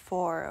dosage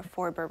for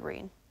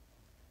berberine?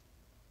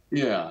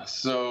 Yeah,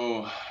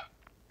 so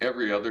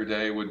every other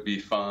day would be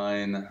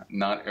fine,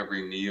 not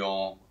every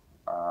meal,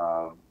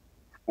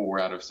 4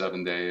 out of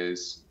 7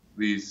 days.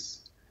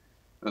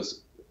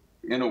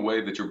 In a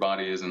way that your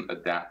body isn't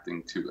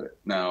adapting to it.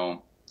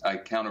 Now, I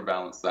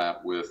counterbalance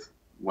that with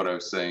what I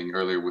was saying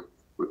earlier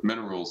with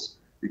minerals,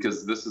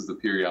 because this is the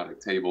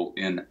periodic table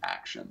in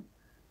action.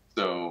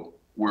 So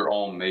we're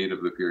all made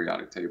of the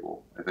periodic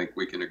table. I think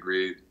we can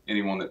agree,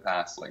 anyone that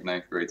passed like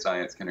 9th grade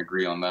science can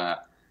agree on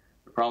that.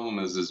 The problem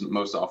is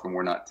most often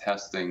we're not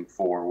testing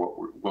for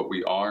what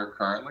we are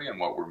currently and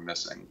what we're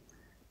missing.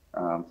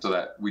 So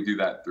that we do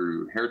that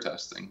through hair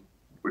testing,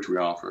 which we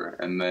offer,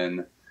 and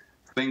then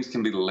things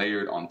can be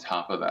layered on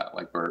top of that,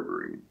 like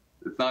berberine.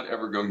 It's not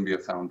ever going to be a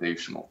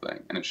foundational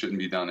thing, and it shouldn't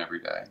be done every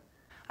day.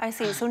 I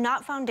see. So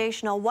not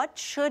foundational. What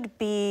should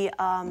be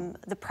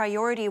the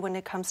priority when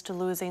it comes to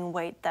losing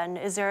weight then?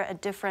 Is there a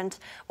different,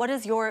 what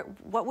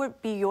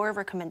would be your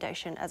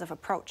recommendation as of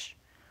approach?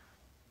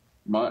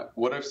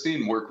 What I've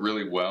seen work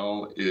really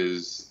well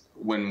is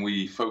when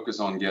we focus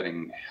on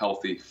getting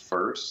healthy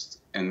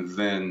first, and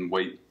then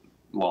weight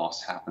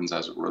loss happens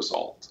as a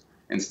result.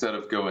 Instead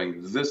of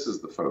going, this is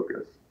the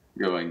focus,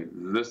 going,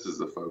 this is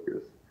the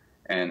focus.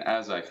 And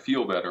as I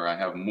feel better, I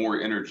have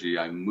more energy,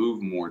 I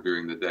move more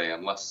during the day,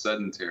 I'm less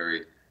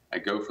sedentary, I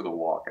go for the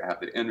walk, I have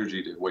the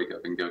energy to wake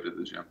up and go to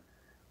the gym.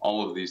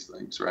 All of these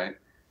things, right?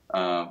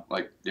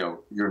 Like, here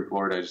in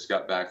Florida, I just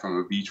got back from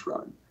a beach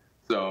run.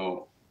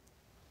 So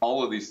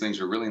all of these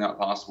things are really not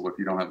possible if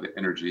you don't have the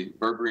energy.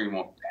 Berberine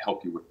won't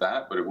help you with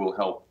that, but it will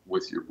help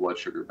with your blood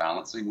sugar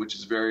balancing, which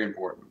is very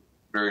important,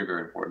 very,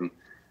 very important.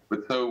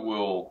 But so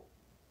will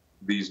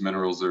these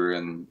minerals that are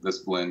in this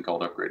blend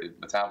called Upgraded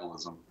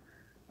Metabolism.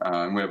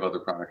 And we have other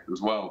products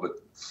as well. But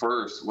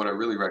first, what I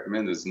really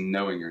recommend is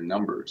knowing your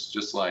numbers.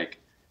 Just like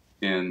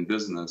in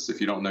business, if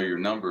you don't know your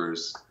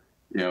numbers,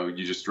 you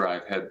just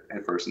drive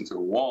headfirst into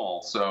a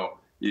wall. So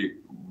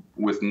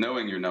with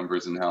knowing your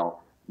numbers and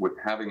health, with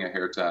having a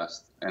hair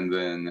test and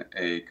then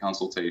a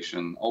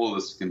consultation, all of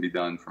this can be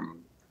done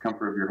from the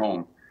comfort of your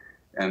home.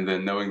 And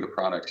then knowing the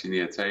products you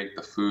need to take,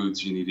 the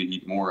foods you need to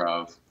eat more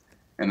of,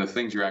 and the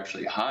things you're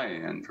actually high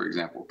in, for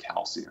example,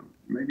 calcium.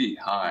 You may be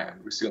high.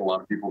 We see a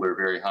lot of people that are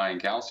very high in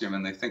calcium,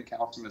 and they think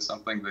calcium is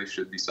something they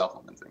should be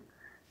supplementing.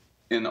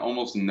 In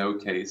almost no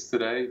case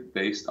today,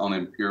 based on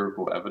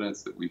empirical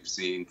evidence that we've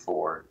seen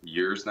for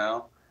years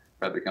now,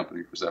 I've had the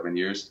company for 7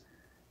 years,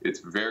 it's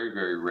very,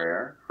 very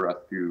rare for us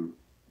to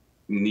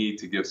need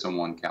to give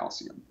someone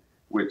calcium.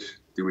 Which,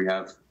 do we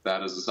have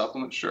that as a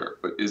supplement? Sure.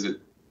 But is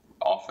it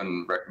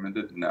often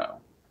recommended?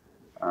 No.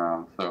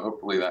 So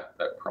hopefully that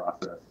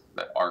process,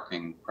 that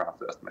arcing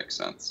process makes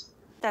sense.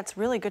 That's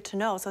really good to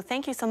know. So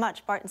thank you so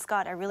much, Bart and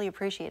Scott. I really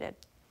appreciate it.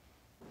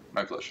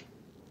 My pleasure.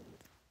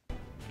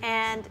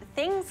 And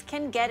things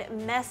can get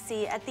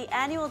messy at the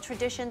annual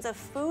Traditions of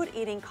Food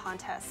Eating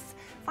contests.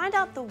 Find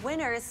out the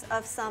winners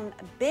of some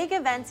big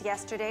events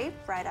yesterday,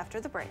 right after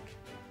the break.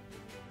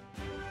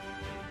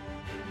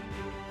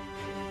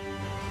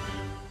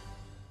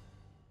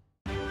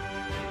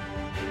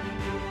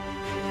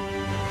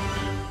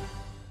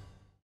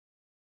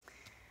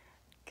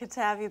 Good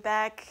to have you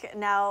back.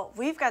 Now,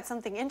 we've got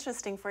something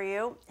interesting for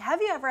you.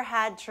 Have you ever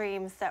had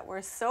dreams that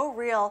were so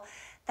real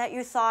that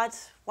you thought,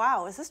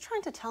 wow, is this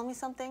trying to tell me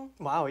something?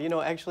 Wow,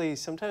 actually,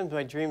 sometimes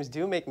my dreams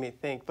do make me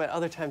think, but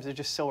other times they're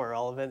just so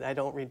irrelevant, I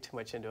don't read too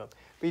much into them.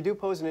 But you do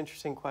pose an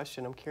interesting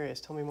question. I'm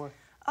curious. Tell me more.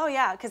 Oh,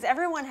 yeah, because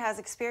everyone has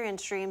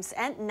experienced dreams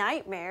and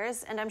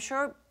nightmares, and I'm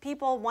sure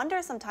people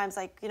wonder sometimes,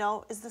 like,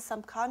 is the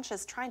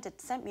subconscious trying to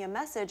send me a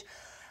message?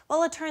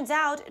 Well, it turns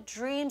out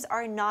dreams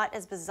are not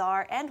as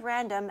bizarre and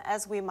random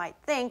as we might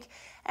think.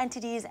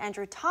 NTD's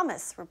Andrew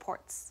Thomas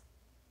reports.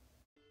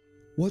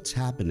 What's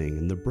happening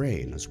in the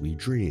brain as we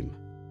dream?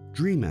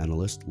 Dream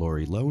analyst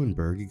Lori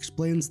Lowenberg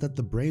explains that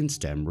the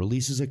brainstem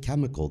releases a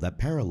chemical that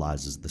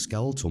paralyzes the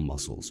skeletal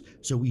muscles,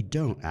 so we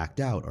don't act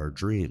out our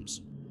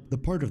dreams. The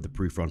part of the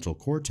prefrontal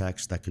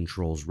cortex that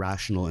controls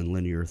rational and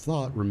linear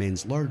thought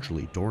remains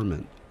largely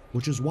dormant,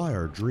 which is why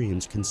our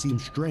dreams can seem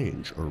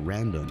strange or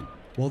random,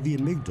 while the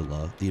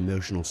amygdala, the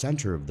emotional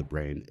center of the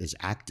brain, is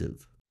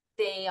active.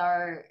 They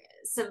are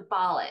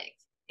symbolic.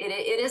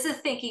 It is a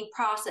thinking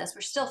process.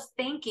 We're still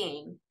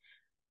thinking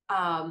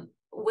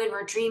when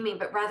we're dreaming,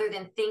 but rather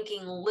than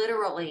thinking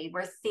literally,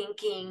 we're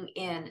thinking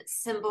in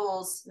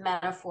symbols,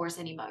 metaphors,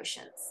 and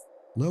emotions.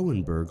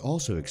 Lowenberg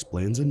also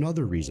explains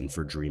another reason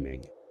for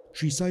dreaming.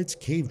 She cites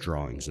cave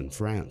drawings in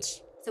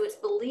France. So it's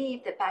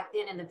believed that back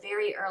then in the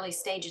very early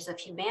stages of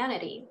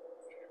humanity,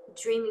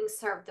 dreaming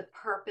served the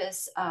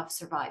purpose of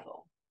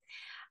survival.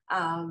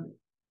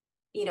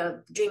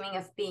 Dreaming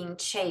of being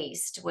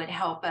chased would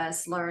help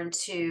us learn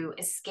to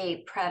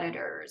escape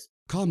predators.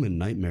 Common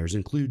nightmares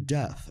include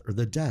death or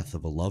the death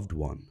of a loved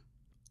one.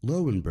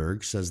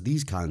 Lowenberg says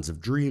these kinds of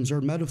dreams are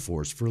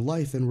metaphors for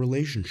life and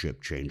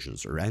relationship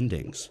changes or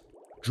endings.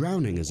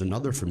 Drowning is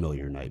another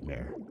familiar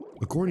nightmare.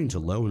 According to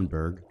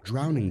Lowenberg,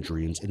 drowning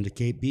dreams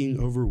indicate being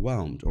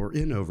overwhelmed or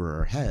in over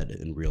our head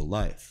in real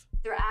life.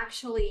 They're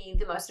actually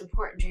the most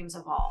important dreams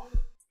of all,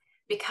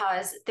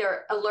 because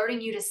they're alerting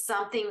you to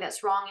something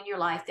that's wrong in your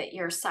life that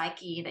your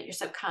psyche, that your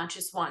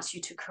subconscious wants you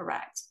to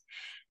correct.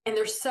 And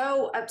they're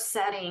so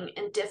upsetting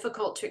and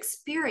difficult to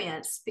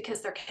experience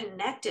because they're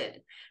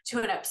connected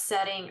to an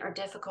upsetting or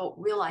difficult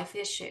real life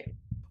issue.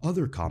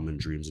 Other common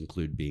dreams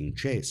include being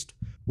chased,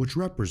 which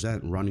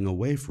represent running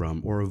away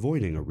from or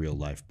avoiding a real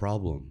life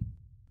problem.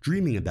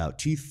 Dreaming about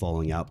teeth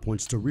falling out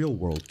points to real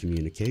world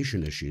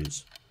communication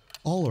issues.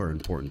 All are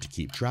important to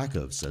keep track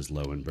of, says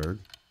Lowenberg.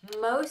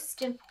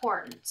 Most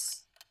important,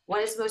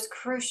 what is most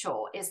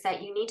crucial, is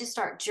that you need to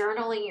start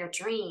journaling your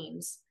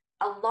dreams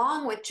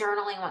along with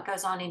journaling what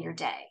goes on in your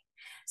day.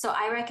 So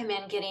I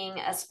recommend getting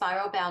a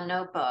spiral bound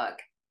notebook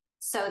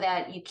so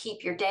that you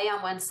keep your day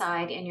on one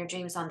side and your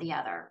dreams on the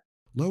other.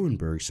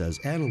 Lowenberg says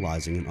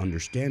analyzing and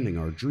understanding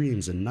our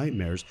dreams and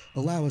nightmares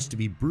allow us to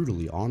be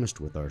brutally honest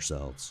with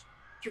ourselves.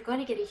 You're going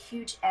to get a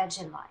huge edge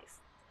in life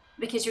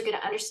because you're going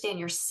to understand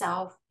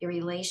yourself, your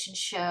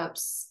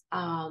relationships,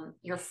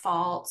 your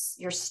faults,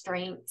 your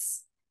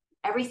strengths,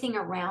 everything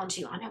around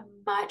you on a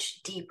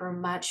much deeper,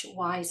 much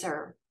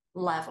wiser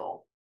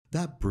level.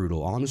 That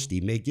brutal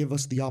honesty may give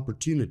us the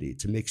opportunity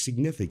to make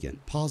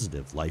significant,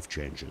 positive life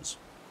changes.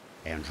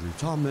 Andrew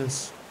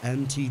Thomas,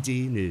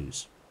 NTD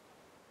News.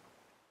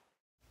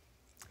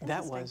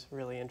 That was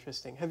really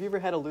interesting. Have you ever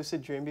had a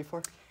lucid dream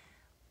before?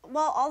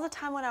 Well, all the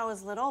time when I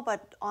was little,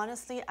 but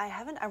honestly, I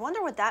haven't. I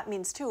wonder what that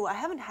means too. I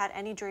haven't had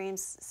any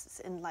dreams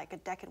in like a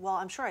decade. Well,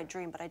 I'm sure I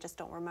dream, but I just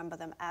don't remember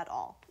them at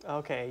all.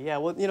 Okay, yeah,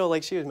 well,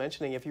 like she was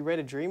mentioning, if you write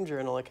a dream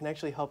journal, it can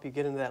actually help you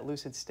get into that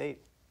lucid state.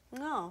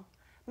 No.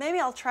 Maybe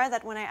I'll try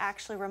that when I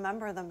actually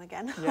remember them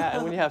again. Yeah,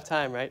 and when you have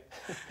time, right?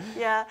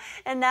 Yeah,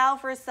 and now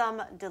for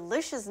some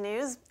delicious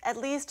news, at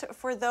least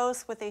for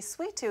those with a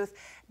sweet tooth.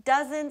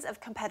 Dozens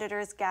of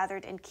competitors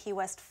gathered in Key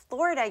West,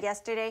 Florida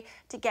yesterday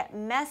to get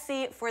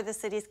messy for the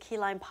city's key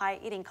lime pie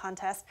eating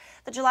contest.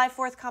 The July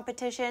 4th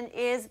competition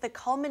is the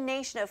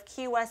culmination of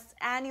Key West's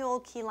annual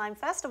Key Lime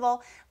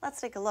Festival.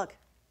 Let's take a look.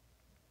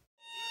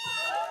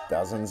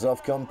 Dozens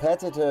of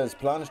competitors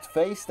plunged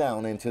face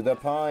down into the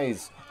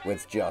pies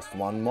with just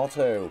one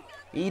motto: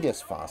 eat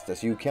as fast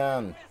as you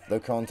can. The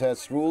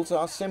contest rules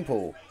are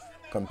simple.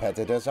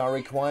 Competitors are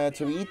required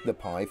to eat the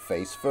pie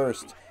face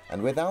first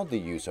and without the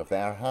use of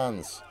their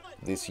hands.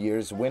 This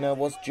year's winner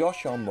was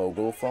Joshua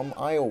Mogul from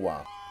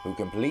Iowa, who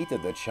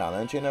completed the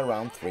challenge in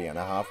around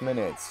 3.5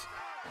 minutes.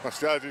 My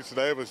strategy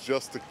today was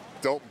just to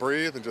don't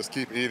breathe and just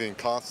keep eating,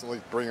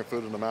 constantly bringing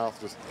food in the mouth,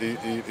 just eat,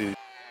 eat, eat.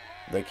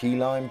 The key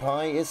lime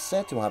pie is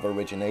said to have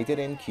originated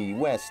in Key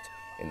West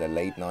in the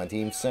late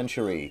 19th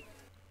century.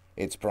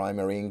 Its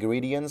primary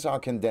ingredients are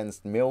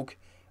condensed milk,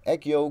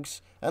 egg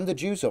yolks, and the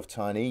juice of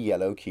tiny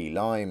yellow key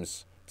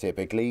limes,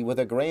 typically with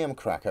a graham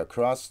cracker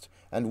crust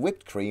and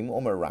whipped cream or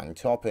meringue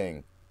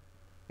topping.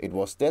 It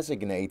was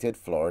designated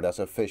Florida's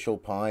official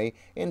pie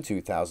in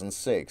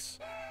 2006.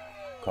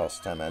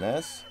 Costa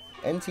Menes,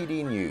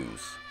 NTD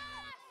News.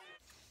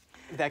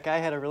 That guy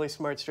had a really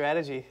smart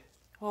strategy.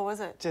 What was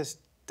it? Just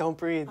don't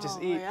breathe,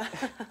 just eat. Yeah.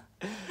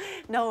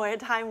 No way,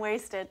 time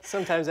wasted.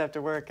 Sometimes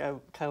after work, I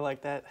kind of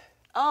like that.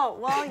 Oh,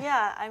 well,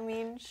 yeah, I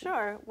mean,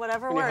 sure,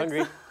 whatever when works.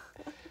 You're hungry.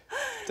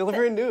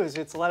 Delivering news,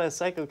 it's a lot of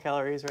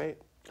psychocalories, right?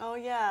 Oh,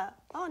 yeah.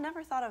 Oh,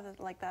 never thought of it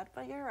like that,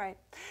 but you're right.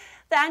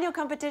 The annual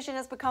competition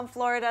has become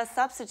Florida's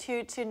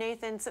substitute to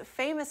Nathan's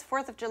famous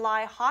 4th of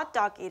July hot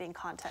dog eating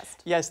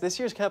contest. Yes, this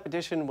year's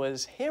competition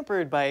was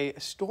hampered by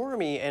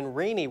stormy and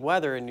rainy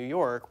weather in New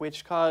York,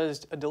 which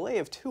caused a delay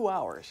of 2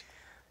 hours.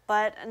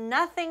 But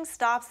nothing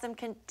stops them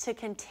to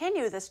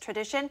continue this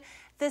tradition.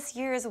 This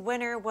year's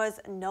winner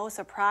was no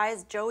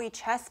surprise. Joey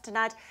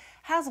Chestnut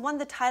has won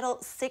the title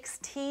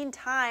 16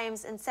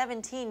 times in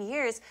 17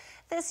 years.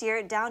 This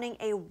year, downing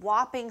a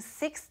whopping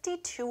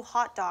 62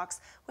 hot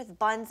dogs with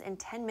buns in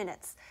 10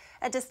 minutes.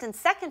 A distant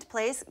second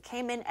place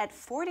came in at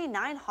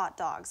 49 hot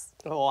dogs.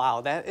 Oh,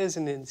 wow, that is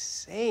an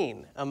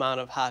insane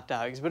amount of hot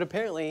dogs, but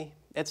apparently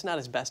It's not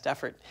his best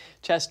effort.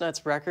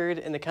 Chestnut's record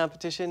in the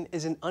competition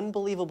is an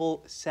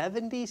unbelievable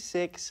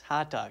 76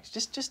 hot dogs.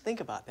 Just think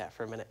about that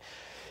for a minute.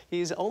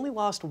 He's only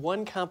lost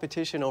one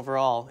competition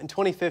overall. In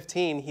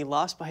 2015, he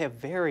lost by a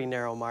very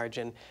narrow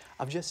margin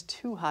of just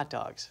 2 hot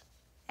dogs.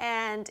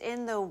 And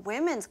in the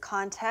women's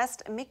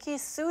contest, Miki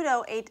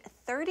Sudo ate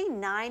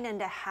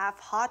 39.5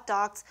 hot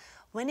dogs,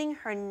 winning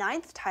her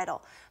 9th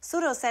title.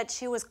 Sudo said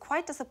she was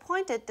quite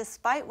disappointed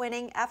despite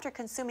winning after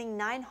consuming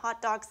 9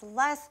 hot dogs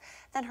less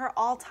than her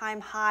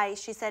all-time high.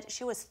 She said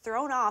she was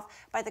thrown off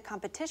by the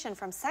competition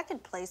from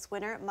second-place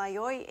winner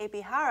Mayoi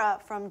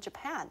Ebihara from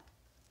Japan.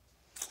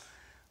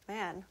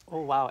 Man.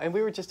 Oh, wow. And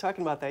we were just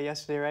talking about that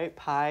yesterday, right?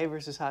 Pie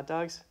versus hot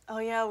dogs? Oh,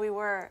 yeah, we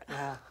were.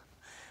 Yeah.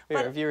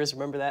 Our viewers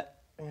remember that?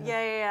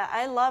 Yeah.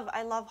 I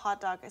love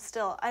hot dog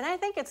still. And I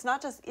think it's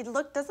not just,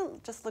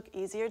 doesn't just look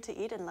easier to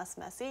eat and less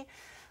messy,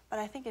 but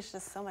I think it's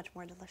just so much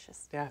more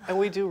delicious. Yeah, and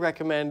we do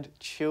recommend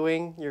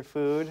chewing your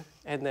food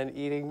and then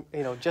eating,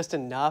 just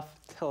enough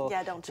till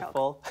don't choke.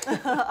 Full.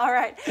 All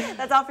right,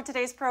 that's all for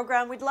today's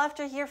program. We'd love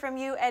to hear from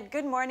you at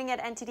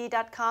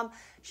goodmorning@ntd.com.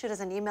 Shoot us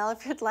an email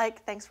if you'd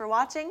like. Thanks for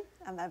watching.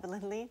 I'm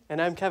Evelyn Lee. And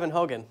I'm Kevin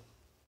Hogan.